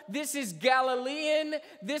disciple. This is Galilean.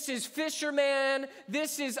 This is fisherman.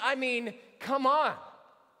 This is, come on.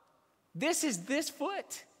 This is this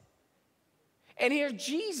foot. And here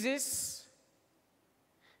Jesus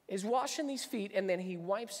is washing these feet, and then he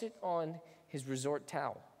wipes it on his resort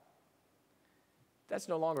towel. That's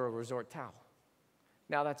no longer a resort towel.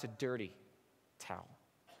 Now that's a dirty towel.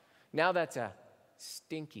 Now that's a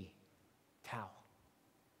stinky towel.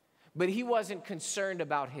 But he wasn't concerned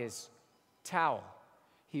about his towel.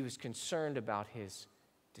 He was concerned about his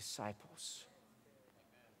disciples.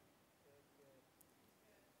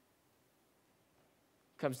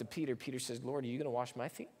 Comes to Peter. Peter says, Lord, are you going to wash my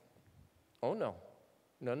feet? Oh, no.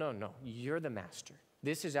 No. You're the master.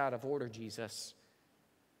 This is out of order, Jesus.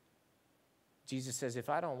 Jesus says,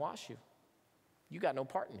 if I don't wash you, you got no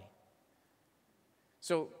part in me.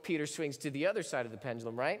 So Peter swings to the other side of the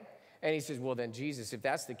pendulum, right? And he says, well, then, Jesus, if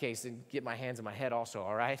that's the case, then get my hands on my head also,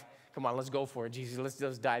 all right? Come on, let's go for it, Jesus.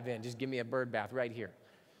 Let's dive in. Just give me a bird bath right here.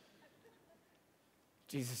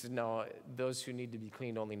 Jesus says, no, those who need to be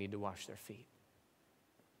cleaned only need to wash their feet.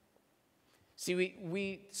 See,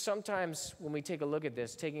 we sometimes, when we take a look at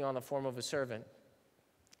this, taking on the form of a servant,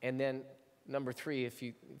 and then number 3, if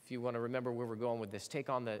you want to remember where we're going with this, take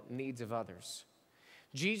on the needs of others.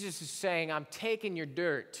 Jesus is saying, I'm taking your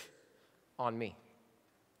dirt on me.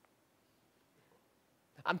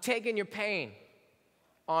 I'm taking your pain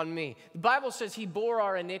on me. The Bible says he bore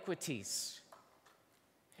our iniquities.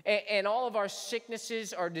 And all of our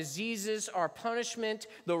sicknesses, our diseases, our punishment,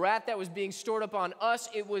 the wrath that was being stored upon us,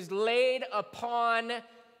 it was laid upon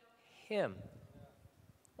him.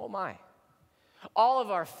 Oh my. All of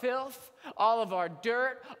our filth, all of our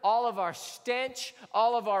dirt, all of our stench,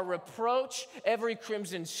 all of our reproach, every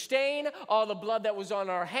crimson stain, all the blood that was on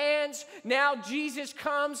our hands. Now Jesus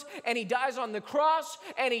comes and he dies on the cross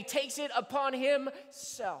and he takes it upon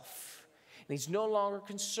himself. And he's no longer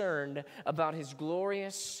concerned about his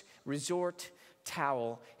glorious resort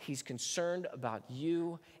towel. He's concerned about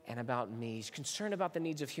you and about me. He's concerned about the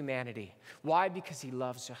needs of humanity. Why? Because he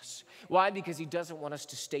loves us. Why? Because he doesn't want us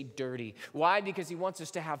to stay dirty. Why? Because he wants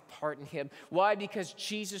us to have part in him. Why? Because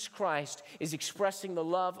Jesus Christ is expressing the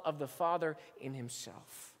love of the Father in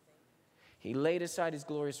himself. He laid aside his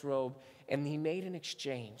glorious robe and he made an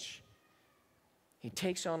exchange. He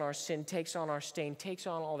takes on our sin, takes on our stain, takes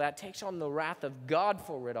on all that, takes on the wrath of God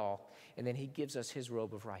for it all, and then he gives us his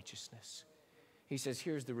robe of righteousness. He says,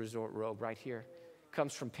 here's the resort robe right here.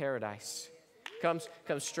 Comes from paradise. Comes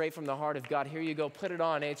straight from the heart of God. Here you go. Put it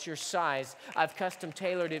on. It's your size. I've custom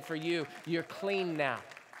tailored it for you. You're clean now.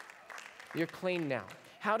 You're clean now.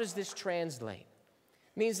 How does this translate?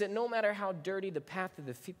 It means that no matter how dirty the path of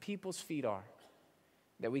the people's feet are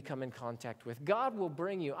that we come in contact with, God will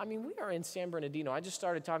bring you. I mean, we are in San Bernardino. I just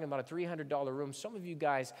started talking about a $300 room. Some of you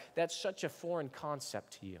guys, that's such a foreign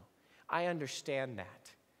concept to you. I understand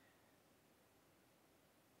that.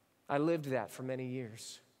 I lived that for many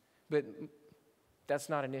years, but that's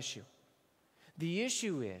not an issue. The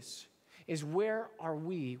issue is where are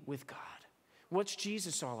we with God? What's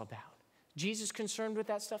Jesus all about? Jesus concerned with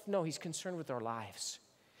that stuff? No, he's concerned with our lives.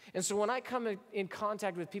 And so when I come in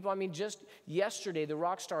contact with people, I mean, just yesterday, the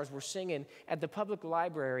rock stars were singing at the public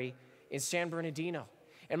library in San Bernardino.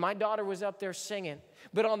 And my daughter was up there singing.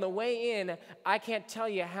 But on the way in, I can't tell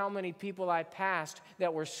you how many people I passed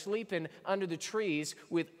that were sleeping under the trees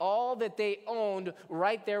with all that they owned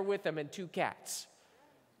right there with them and 2 cats.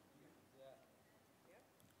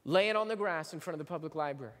 Laying on the grass in front of the public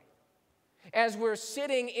library. As we're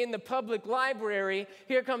sitting in the public library,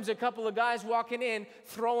 here comes a couple of guys walking in,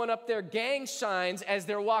 throwing up their gang signs as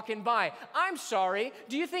they're walking by. I'm sorry,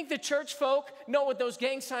 do you think the church folk know what those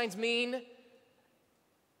gang signs mean?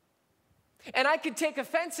 And I could take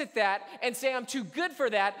offense at that and say I'm too good for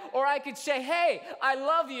that, or I could say, hey, I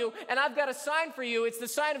love you, and I've got a sign for you. It's the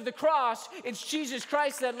sign of the cross. It's Jesus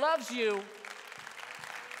Christ that loves you.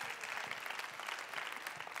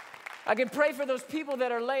 I can pray for those people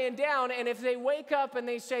that are laying down, and if they wake up and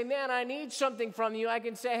they say, man, I need something from you, I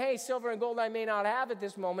can say, hey, silver and gold I may not have at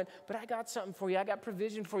this moment, but I got something for you. I got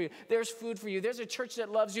provision for you. There's food for you. There's a church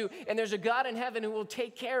that loves you, and there's a God in heaven who will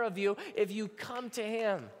take care of you if you come to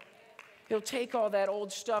him. He'll take all that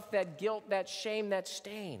old stuff, that guilt, that shame, that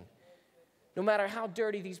stain. No matter how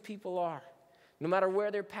dirty these people are, no matter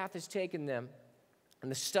where their path has taken them, and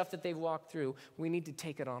the stuff that they've walked through, we need to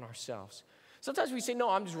take it on ourselves. Sometimes we say, no,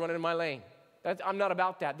 I'm just running in my lane. I'm not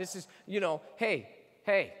about that. This is, hey,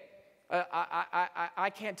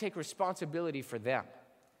 I can't take responsibility for them.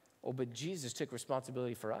 Oh, but Jesus took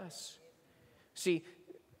responsibility for us. See,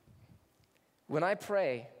 when I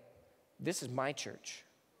pray, this is my church.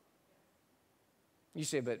 You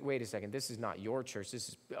say, but wait a second, this is not your church.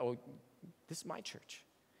 This is my church.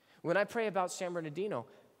 When I pray about San Bernardino,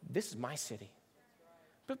 this is my city.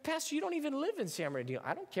 But Pastor, you don't even live in San Bernardino.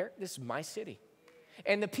 I don't care. This is my city.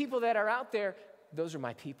 And the people that are out there, those are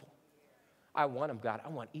my people. I want them, God. I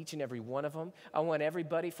want each and every one of them. I want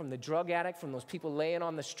everybody from the drug addict, from those people laying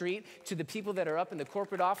on the street, to the people that are up in the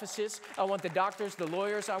corporate offices. I want the doctors, the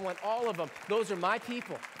lawyers. I want all of them. Those are my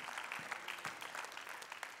people.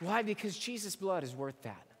 Why? Because Jesus' blood is worth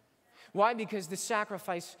that. Why? Because the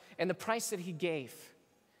sacrifice and the price that he gave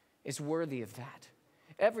is worthy of that.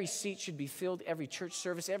 Every seat should be filled, every church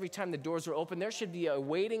service, every time the doors are open. There should be a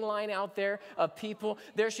waiting line out there of people.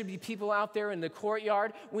 There should be people out there in the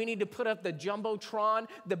courtyard. We need to put up the Jumbotron,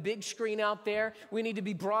 the big screen out there. We need to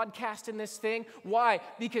be broadcasting this thing. Why?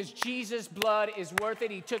 Because Jesus' blood is worth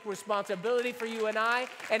it. He took responsibility for you and I,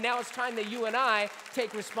 and now it's time that you and I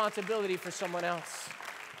take responsibility for someone else.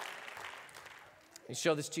 Let me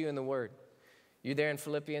show this to you in the Word. You're there in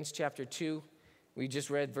Philippians chapter 2. We just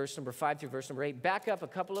read verse number 5 through verse number 8. Back up a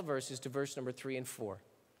couple of verses to verse number 3 and 4.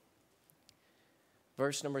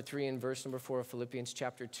 Verse number 3 and verse number 4 of Philippians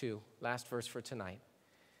chapter 2, last verse for tonight,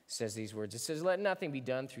 says these words. It says, let nothing be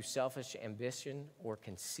done through selfish ambition or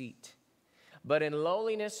conceit, but in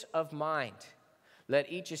lowliness of mind,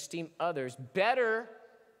 let each esteem others better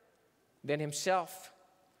than himself.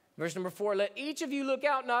 Verse number 4, let each of you look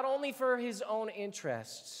out not only for his own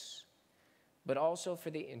interests, but also for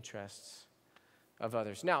the interests of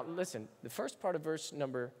others. Now, listen, the first part of verse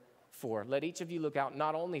number 4, let each of you look out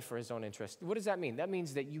not only for his own interest. What does that mean? That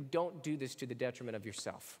means that you don't do this to the detriment of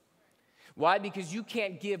yourself. Why? Because you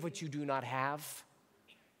can't give what you do not have.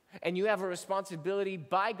 And you have a responsibility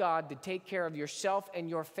by God to take care of yourself and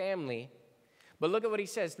your family. But look at what he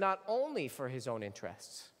says, not only for his own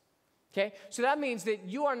interests. Okay, so that means that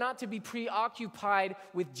you are not to be preoccupied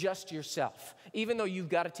with just yourself. Even though you've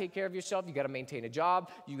got to take care of yourself, you got to maintain a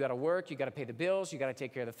job, you got to work, you got to pay the bills, you got to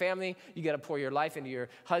take care of the family, you got to pour your life into your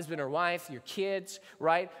husband or wife, your kids,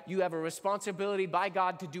 right? You have a responsibility by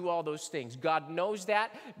God to do all those things. God knows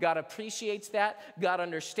that, God appreciates that, God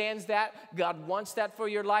understands that, God wants that for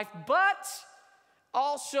your life, but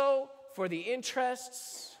also for the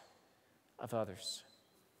interests of others.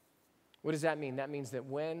 What does that mean? That means that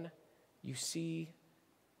when you see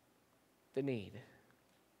the need,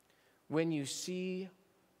 when you see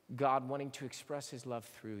God wanting to express his love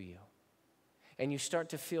through you, and you start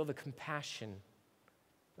to feel the compassion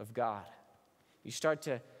of God, you start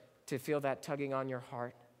to feel that tugging on your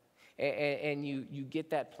heart, and you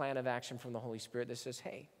get that plan of action from the Holy Spirit that says,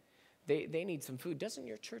 hey, they need some food. Doesn't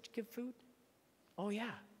your church give food? Oh,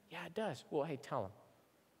 yeah, it does. Well, hey, tell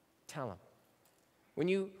them. When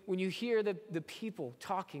you hear the people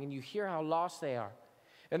talking and you hear how lost they are,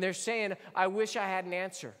 and they're saying, I wish I had an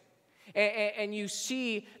answer, and you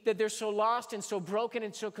see that they're so lost and so broken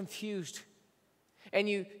and so confused, and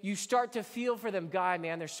you start to feel for them, God,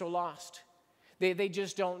 man, they're so lost. They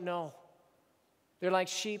just don't know. They're like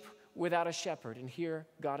sheep without a shepherd, and here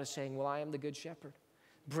God is saying, well, I am the good shepherd.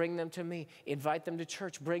 Bring them to me. Invite them to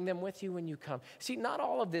church. Bring them with you when you come. See, not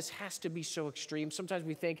all of this has to be so extreme. Sometimes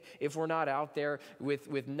we think if we're not out there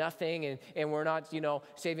with nothing and we're not,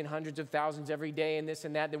 saving hundreds of thousands every day and this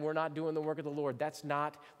and that, then we're not doing the work of the Lord. That's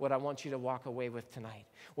not what I want you to walk away with tonight.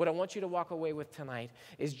 What I want you to walk away with tonight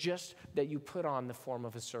is just that you put on the form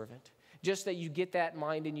of a servant. Just that you get that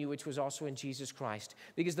mind in you, which was also in Jesus Christ.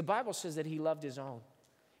 Because the Bible says that he loved his own,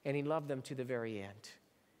 and he loved them to the very end.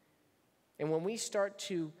 And when we start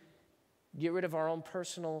to get rid of our own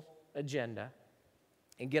personal agenda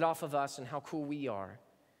and get off of us and how cool we are,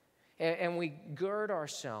 and we gird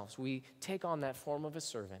ourselves, we take on that form of a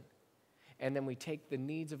servant, and then we take the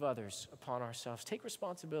needs of others upon ourselves. Take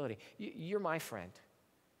responsibility. You're my friend.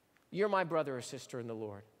 You're my brother or sister in the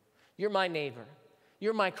Lord. You're my neighbor.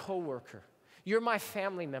 You're my coworker. You're my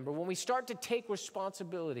family member. When we start to take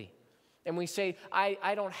responsibility and we say,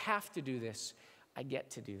 I don't have to do this, I get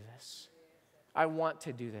to do this. I want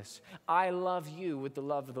to do this. I love you with the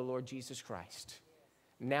love of the Lord Jesus Christ.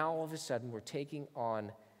 Now, all of a sudden, we're taking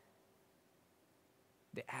on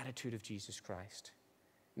the attitude of Jesus Christ.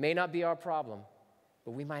 May not be our problem,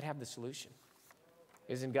 but we might have the solution.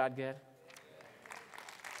 Isn't God good?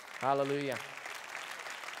 Hallelujah.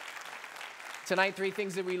 Tonight, 3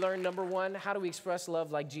 things that we learned. Number 1, how do we express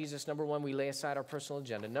love like Jesus? Number 1, we lay aside our personal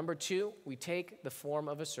agenda. Number 2, we take the form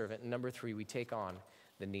of a servant. And number 3, we take on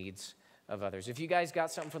the needs of others. If you guys got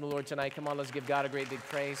something from the Lord tonight, come on, let's give God a great big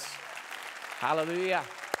praise. Hallelujah.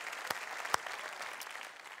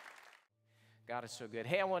 God is so good.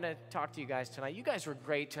 Hey, I want to talk to you guys tonight. You guys were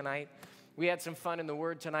great tonight. We had some fun in the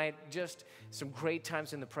Word tonight, just some great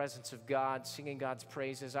times in the presence of God, singing God's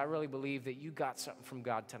praises. I really believe that you got something from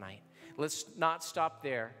God tonight. Let's not stop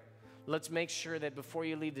there. Let's make sure that before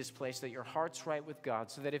you leave this place that your heart's right with God,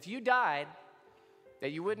 so that if you died,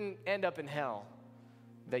 that you wouldn't end up in hell,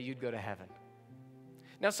 that you'd go to heaven.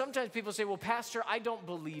 Now, sometimes people say, well, Pastor, I don't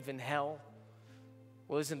believe in hell.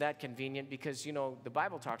 Well, isn't that convenient? Because, the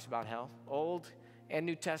Bible talks about hell, Old and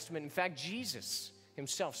New Testament. In fact, Jesus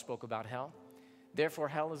himself spoke about hell. Therefore,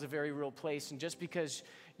 hell is a very real place. And just because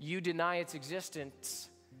you deny its existence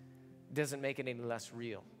doesn't make it any less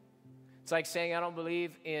real. It's like saying, I don't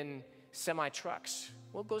believe in semi-trucks.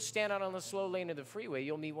 Well, go stand out on the slow lane of the freeway.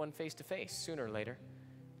 You'll meet one face to face sooner or later.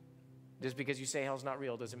 Just because you say hell's not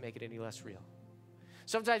real doesn't make it any less real.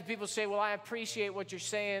 Sometimes people say, well, I appreciate what you're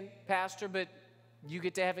saying, Pastor, but you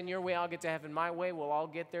get to heaven your way, I'll get to heaven my way. We'll all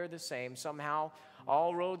get there the same. Somehow,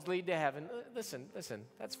 all roads lead to heaven. Listen,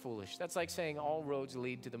 that's foolish. That's like saying all roads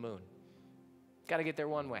lead to the moon. Got to get there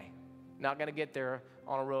one way. Not going to get there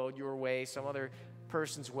on a road your way, some other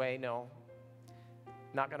person's way. No,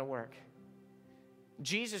 not going to work.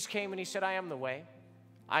 Jesus came and he said, I am the way.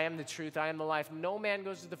 I am the truth. I am the life. No man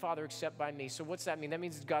goes to the Father except by me. So what's that mean? That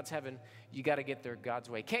means it's God's heaven. You got to get there God's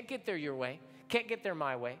way. Can't get there your way. Can't get there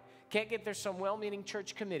my way. Can't get there some well-meaning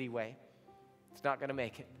church committee way. It's not going to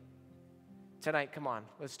make it. Tonight, come on,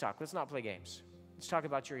 let's talk. Let's not play games. Let's talk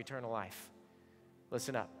about your eternal life.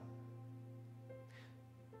 Listen up.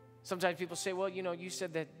 Sometimes people say, well, you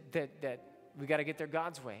said that we got to get there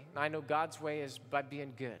God's way. And I know God's way is by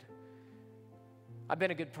being good. I've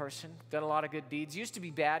been a good person, done a lot of good deeds. Used to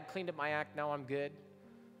be bad, cleaned up my act, now I'm good.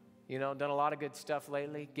 Done a lot of good stuff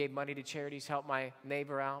lately. Gave money to charities, helped my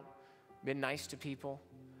neighbor out, been nice to people.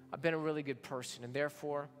 I've been a really good person, and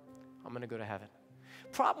therefore, I'm going to go to heaven.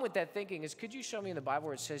 Problem with that thinking is, could you show me in the Bible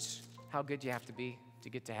where it says how good you have to be to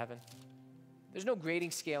get to heaven. There's no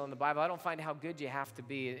grading scale in the Bible. I don't find how good you have to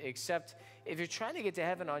be, except if you're trying to get to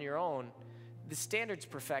heaven on your own, the standard's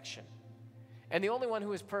perfection. And the only one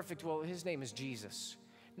who is perfect, well, his name is Jesus.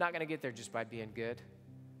 Not going to get there just by being good.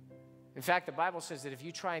 In fact, the Bible says that if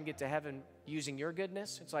you try and get to heaven using your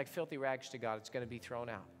goodness, it's like filthy rags to God. It's going to be thrown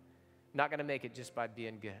out. Not going to make it just by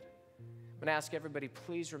being good. I'm going to ask everybody,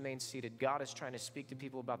 please remain seated. God is trying to speak to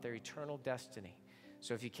people about their eternal destiny.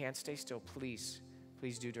 So if you can't stay still, please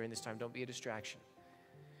do during this time. Don't be a distraction.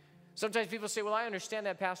 Sometimes people say, well, I understand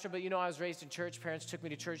that, Pastor, but I was raised in church. Parents took me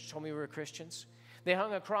to church, told me we were Christians. They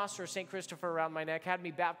hung a cross for St. Christopher around my neck, had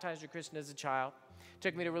me baptized or christened as a child,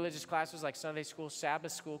 took me to religious classes like Sunday school,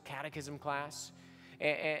 Sabbath school, catechism class.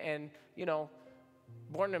 And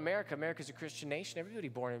born in America, America's a Christian nation. Everybody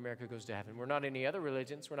born in America goes to heaven. We're not any other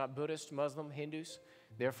religions. We're not Buddhist, Muslim, Hindus.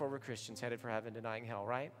 Therefore, we're Christians headed for heaven, denying hell,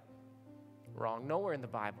 right? Wrong. Nowhere in the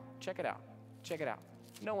Bible. Check it out.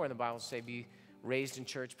 Nowhere in the Bible say be raised in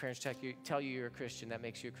church, parents tell you you're a Christian, that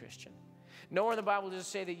makes you a Christian. Nowhere in the Bible does it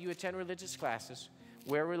say that you attend religious classes,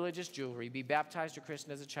 wear religious jewelry, be baptized or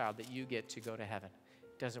christened as a child, that you get to go to heaven.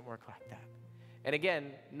 It doesn't work like that. And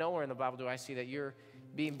again, nowhere in the Bible do I see that you're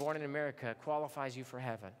being born in America qualifies you for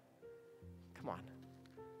heaven. Come on.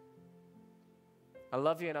 I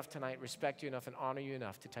love you enough tonight, respect you enough, and honor you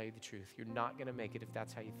enough to tell you the truth. You're not going to make it if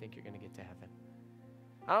that's how you think you're going to get to heaven.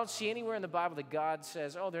 I don't see anywhere in the Bible that God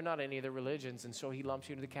says, oh, they're not any other religions, and so he lumps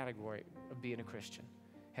you into the category of being a Christian,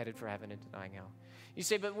 headed for heaven and denying hell. You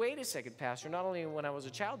say, but wait a second, Pastor. Not only when I was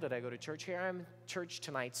a child did I go to church, here I am in church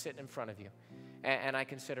tonight sitting in front of you, and I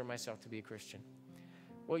consider myself to be a Christian.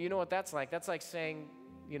 Well, you know what that's like? That's like saying,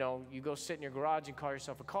 you go sit in your garage and call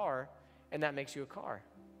yourself a car, and that makes you a car.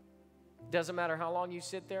 Doesn't matter how long you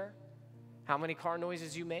sit there, how many car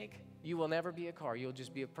noises you make, you will never be a car. You'll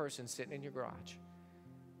just be a person sitting in your garage.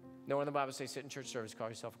 Nowhere in the Bible says sit in church service, call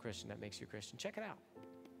yourself a Christian. That makes you a Christian. Check it out.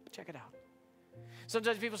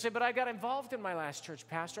 Sometimes people say, but I got involved in my last church,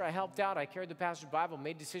 Pastor. I helped out. I carried the pastor's Bible,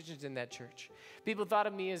 made decisions in that church. People thought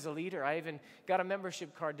of me as a leader. I even got a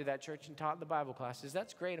membership card to that church and taught the Bible classes.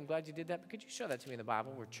 That's great. I'm glad you did that. But could you show that to me in the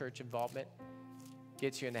Bible where church involvement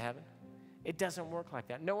gets you into heaven? It doesn't work like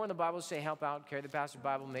that. Nowhere in the Bible say help out, carry the pastor's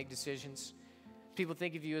Bible, make decisions. People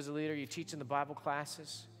think of you as a leader. You teach in the Bible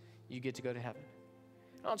classes. You get to go to heaven.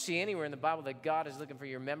 I don't see anywhere in the Bible that God is looking for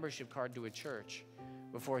your membership card to a church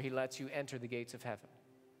before he lets you enter the gates of heaven.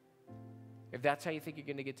 If that's how you think you're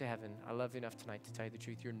going to get to heaven, I love you enough tonight to tell you the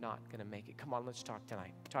truth. You're not going to make it. Come on, let's talk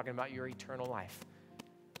tonight. We're talking about your eternal life.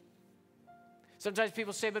 Sometimes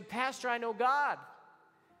people say, but Pastor, I know God.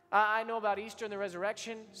 I know about Easter and the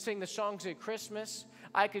resurrection, sing the songs at Christmas.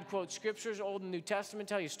 I could quote scriptures, Old and New Testament,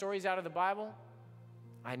 tell you stories out of the Bible.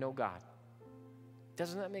 I know God.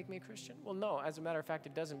 Doesn't that make me a Christian? Well, no. As a matter of fact,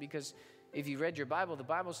 it doesn't, because if you read your Bible, the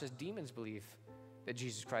Bible says demons believe that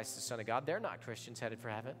Jesus Christ is the Son of God. They're not Christians headed for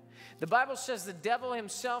heaven. The Bible says the devil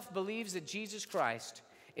himself believes that Jesus Christ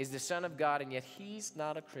is the Son of God, and yet he's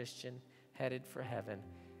not a Christian headed for heaven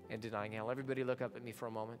and denying hell. Everybody look up at me for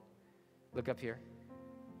a moment. Look up here.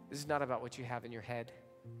 This is not about what you have in your head.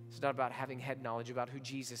 It's not about having head knowledge about who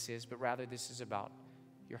Jesus is, but rather this is about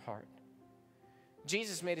your heart.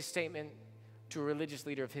 Jesus made a statement to a religious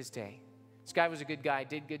leader of his day. This guy was a good guy,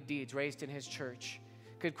 did good deeds, raised in his church,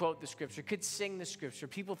 could quote the scripture, could sing the scripture.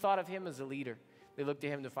 People thought of him as a leader. They looked to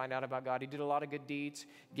him to find out about God. He did a lot of good deeds,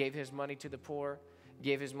 gave his money to the poor,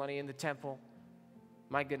 gave his money in the temple.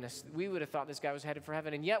 My goodness, we would have thought this guy was headed for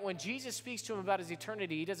heaven. And yet when Jesus speaks to him about his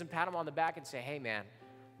eternity, he doesn't pat him on the back and say, hey man,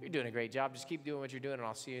 you're doing a great job. Just keep doing what you're doing and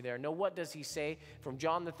I'll see you there. No, what does he say? From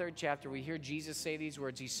John the 3rd chapter, we hear Jesus say these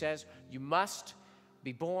words. He says, you must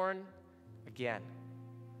be born again.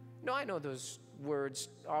 No, I know those words.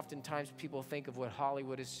 Oftentimes people think of what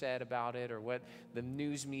Hollywood has said about it or what the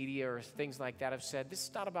news media or things like that have said. This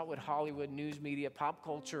is not about what Hollywood, news media, pop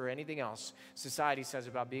culture, or anything else society says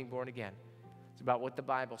about being born again. It's about what the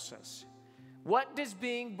Bible says. What does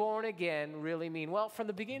being born again really mean? Well, from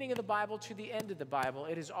the beginning of the Bible to the end of the Bible,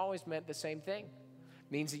 it has always meant the same thing.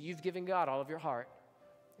 It means that you've given God all of your heart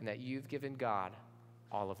and that you've given God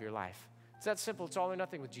all of your life. It's that simple. It's all or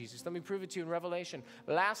nothing with Jesus. Let me prove it to you in Revelation.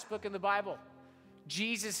 Last book in the Bible.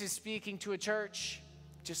 Jesus is speaking to a church,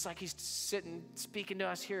 just like he's speaking to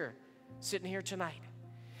us here, sitting here tonight.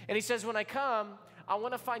 And he says, when I come, I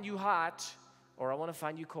want to find you hot or I want to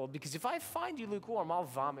find you cold. Because if I find you lukewarm, I'll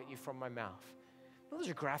vomit you from my mouth. Well, those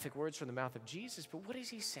are graphic words from the mouth of Jesus, but what is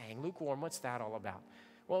he saying? Lukewarm, what's that all about?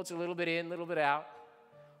 Well, it's a little bit in, a little bit out,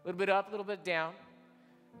 a little bit up, a little bit down.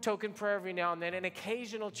 Token prayer every now and then, an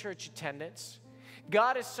occasional church attendance.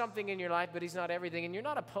 God is something in your life, but he's not everything. And you're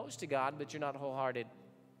not opposed to God, but you're not wholehearted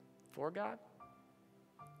for God.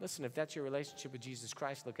 Listen, if that's your relationship with Jesus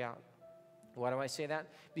Christ, look out. Why do I say that?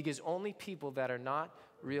 Because only people that are not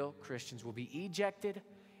real Christians will be ejected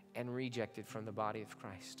and rejected from the body of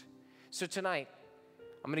Christ. So tonight,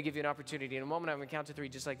 I'm going to give you an opportunity. In a moment, I'm going to count to 3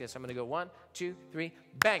 just like this. I'm going to go 1, 2, 3,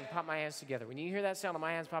 bang, pop my hands together. When you hear that sound of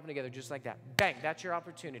my hands popping together just like that, bang, that's your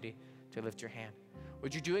opportunity to lift your hand.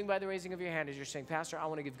 What you're doing by the raising of your hand is you're saying, Pastor, I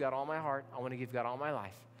want to give God all my heart. I want to give God all my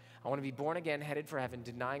life. I want to be born again, headed for heaven,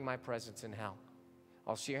 denying my presence in hell.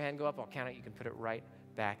 I'll see your hand go up. I'll count it. You can put it right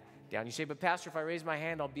back down. You say, but Pastor, if I raise my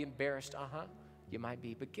hand, I'll be embarrassed. You might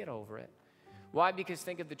be, but get over it. Why? Because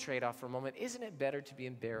think of the trade-off for a moment. Isn't it better to be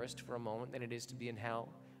embarrassed for a moment than it is to be in hell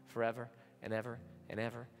forever and ever and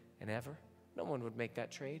ever and ever? No one would make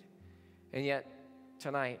that trade. And yet,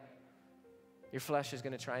 tonight, your flesh is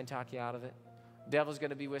going to try and talk you out of it. The devil's going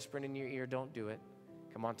to be whispering in your ear, don't do it.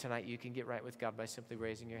 Come on, tonight you can get right with God by simply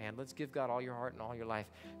raising your hand. Let's give God all your heart and all your life.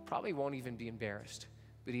 Probably won't even be embarrassed.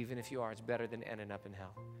 But even if you are, it's better than ending up in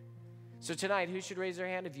hell. So tonight, who should raise their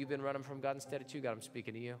hand if you've been running from God instead of to God? I'm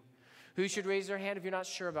speaking to you. Who should raise their hand if you're not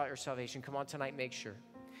sure about your salvation? Come on tonight, make sure.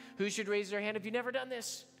 Who should raise their hand if you've never done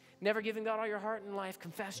this? Never given God all your heart and life?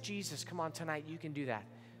 Confess Jesus. Come on tonight, you can do that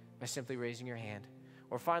by simply raising your hand.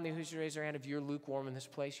 Or finally, who should raise their hand if you're lukewarm in this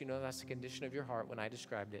place? You know that's the condition of your heart when I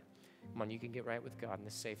described it. Come on, you can get right with God in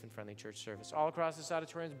this safe and friendly church service. All across this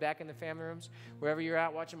auditorium, back in the family rooms, wherever you're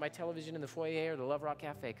at, watching my television in the foyer or the Love Rock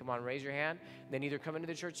Cafe, come on, raise your hand, and then either come into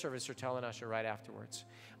the church service or tell an usher right afterwards.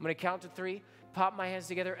 I'm going to count to 3, pop my hands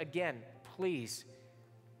together. Again, please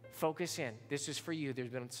focus in. This is for you. There's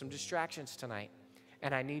been some distractions tonight,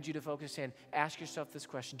 and I need you to focus in. Ask yourself this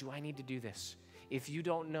question: do I need to do this? If you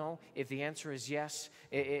don't know, if the answer is yes,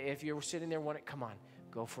 if you're sitting there wondering, come on,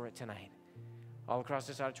 go for it tonight. All across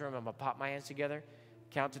this auditorium, I'm going to pop my hands together,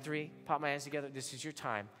 count to 3, pop my hands together. This is your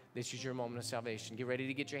time. This is your moment of salvation. Get ready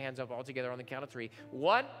to get your hands up all together on the count of 3.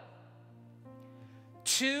 1,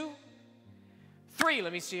 2, 3.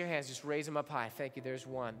 Let me see your hands. Just raise them up high. Thank you. There's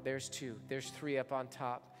 1. There's 2. There's 3 up on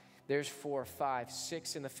top. There's 4, 5,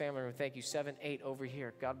 6 in the family room. Thank you. 7, 8 over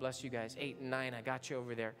here. God bless you guys. 8 and 9. I got you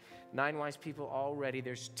over there. 9 wise people already.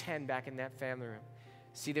 There's 10 back in that family room.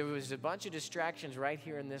 See, there was a bunch of distractions right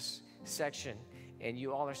here in this section, and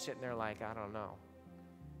you all are sitting there like, I don't know.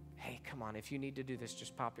 Hey, come on. If you need to do this,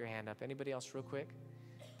 just pop your hand up. Anybody else real quick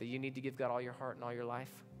that you need to give God all your heart and all your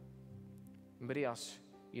life? Anybody else?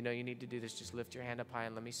 You know you need to do this. Just lift your hand up high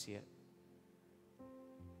and let me see it.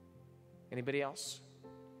 Anybody else?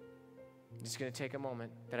 I'm just going to take a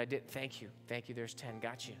moment that I did. Thank you. Thank you. There's 10.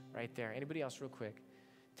 Got you right there. Anybody else real quick?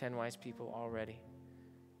 10 wise people already.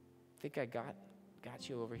 I think I got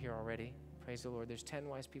you over here already. Praise the Lord. There's 10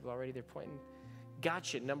 wise people already. They're pointing.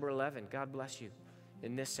 Got you. Number 11. God bless you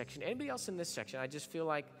in this section. Anybody else in this section? I just feel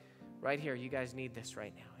like right here, you guys need this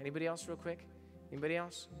right now. Anybody else real quick? Anybody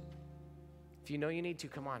else? If you know you need to,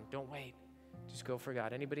 come on. Don't wait. Just go for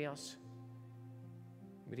God. Anybody else?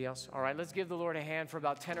 Anybody else? All right, let's give the Lord a hand for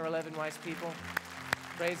about 10 or 11 wise people.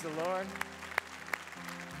 Praise the Lord.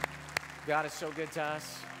 God is so good to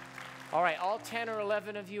us. All right, all 10 or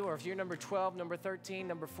 11 of you, or if you're number 12, number 13,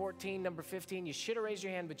 number 14, number 15, you should have raised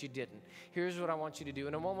your hand, but you didn't. Here's what I want you to do.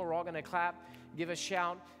 In a moment, we're all going to clap, give a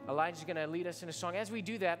shout. Elijah's going to lead us in a song. As we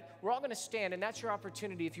do that, we're all going to stand, and that's your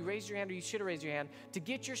opportunity. If you raised your hand, or you should have raised your hand, to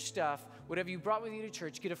get your stuff, whatever you brought with you to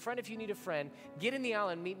church. Get a friend if you need a friend. Get in the aisle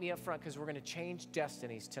and meet me up front, because we're going to change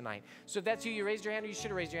destinies tonight. So if that's you raised your hand, or you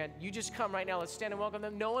should have raised your hand, you just come right now. Let's stand and welcome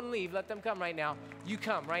them. No one leave. Let them come right now. You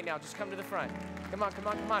come right now. Just come to the front. Come on, come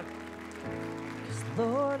on, come on.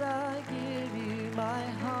 Lord, I give you my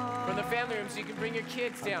heart. From the family room, so you can bring your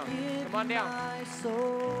kids down. Come on down. My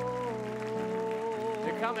soul.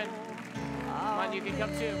 They're coming. Come on, you can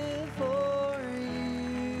come too. For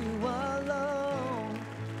you alone,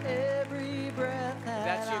 every breath that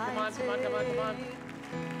That's you. Come on, come on, come on, come on.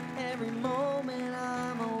 Every moment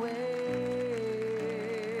I'm awake.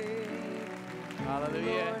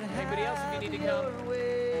 Hallelujah. Lord, Anybody else if you need to come?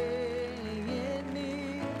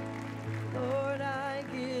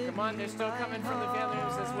 Come on, they're still coming from the family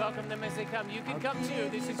rooms. Let's welcome them as they come. You can come too.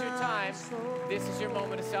 This is your time. This is your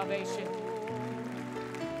moment of salvation.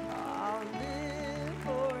 I'll live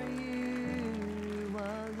for you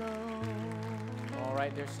alone. All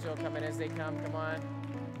right, they're still coming as they come. Come on.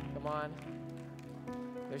 Come on.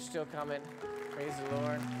 They're still coming. Praise the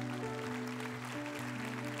Lord.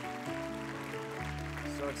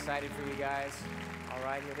 So excited for you guys. All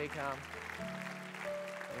right, here they come.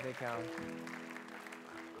 Here they come.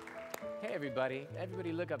 Hey, everybody.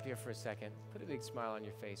 Everybody look up here for a second. Put a big smile on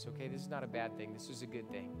your face, okay? This is not a bad thing. This is a good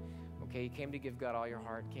thing, okay? You came to give God all your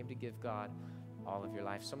heart, came to give God all of your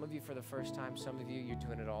life. Some of you for the first time, some of you, you're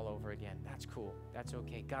doing it all over again. That's cool. That's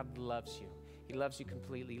okay. God loves you. He loves you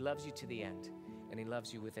completely. He loves you to the end, and he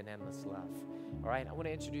loves you with an endless love. All right, I want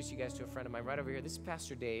to introduce you guys to a friend of mine right over here. This is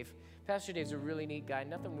Pastor Dave. Pastor Dave's a really neat guy.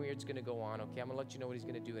 Nothing weird's going to go on, okay? I'm going to let you know what he's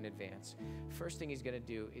going to do in advance. First thing he's going to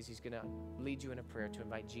do is he's going to lead you in a prayer to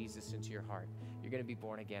invite Jesus into your heart. You're going to be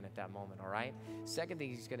born again at that moment, all right? Second thing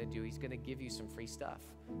he's going to do, he's going to give you some free stuff,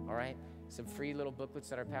 all right? Some free little booklets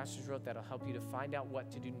that our pastors wrote that'll help you to find out what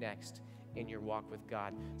to do next in your walk with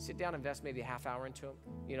God. Sit down, invest maybe a half hour into them.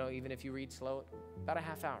 You know, even if you read slow, about a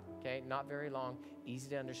half hour, okay? Not very long, easy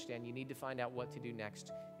to understand. You need to find out what to do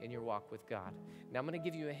next in your walk with God. Now, I'm going to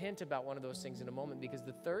give you a hint about one of those things in a moment, because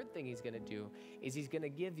the third thing he's going to do is he's going to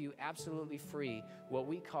give you absolutely free what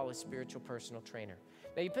we call a spiritual personal trainer.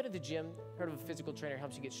 Now, you've been at the gym, heard of a physical trainer,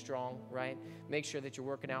 helps you get strong, right? Make sure that you're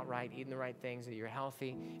working out right, eating the right things, that you're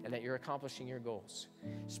healthy, and that you're accomplishing your goals.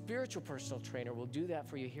 Spiritual personal trainer will do that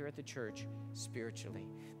for you here at the church spiritually.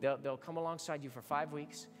 They'll come alongside you for 5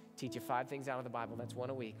 weeks, teach you 5 things out of the Bible. That's one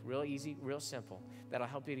a week. Real easy, real simple. That'll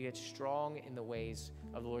help you to get strong in the ways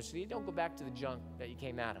of the Lord, so you don't go back to the junk that you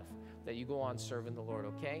came out of, that you go on serving the Lord,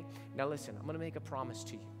 okay? Now listen, I'm going to make a promise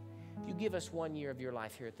to you. If you give us 1 year of your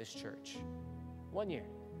life here at this church, 1 year,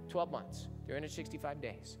 12 months, 365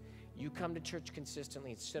 days, you come to church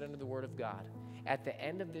consistently and sit under the Word of God, at the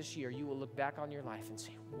end of this year, you will look back on your life and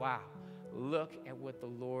say, wow, look at what the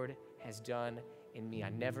Lord has done in me. I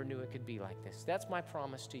never knew it could be like this. That's my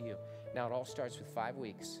promise to you. Now, it all starts with 5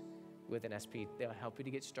 weeks with an SP. They'll help you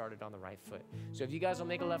to get started on the right foot. So if you guys will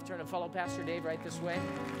make a left turn and follow Pastor Dave right this way,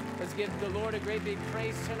 let's give the Lord a great big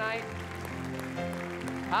praise tonight.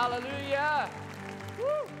 Hallelujah.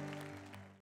 Woo.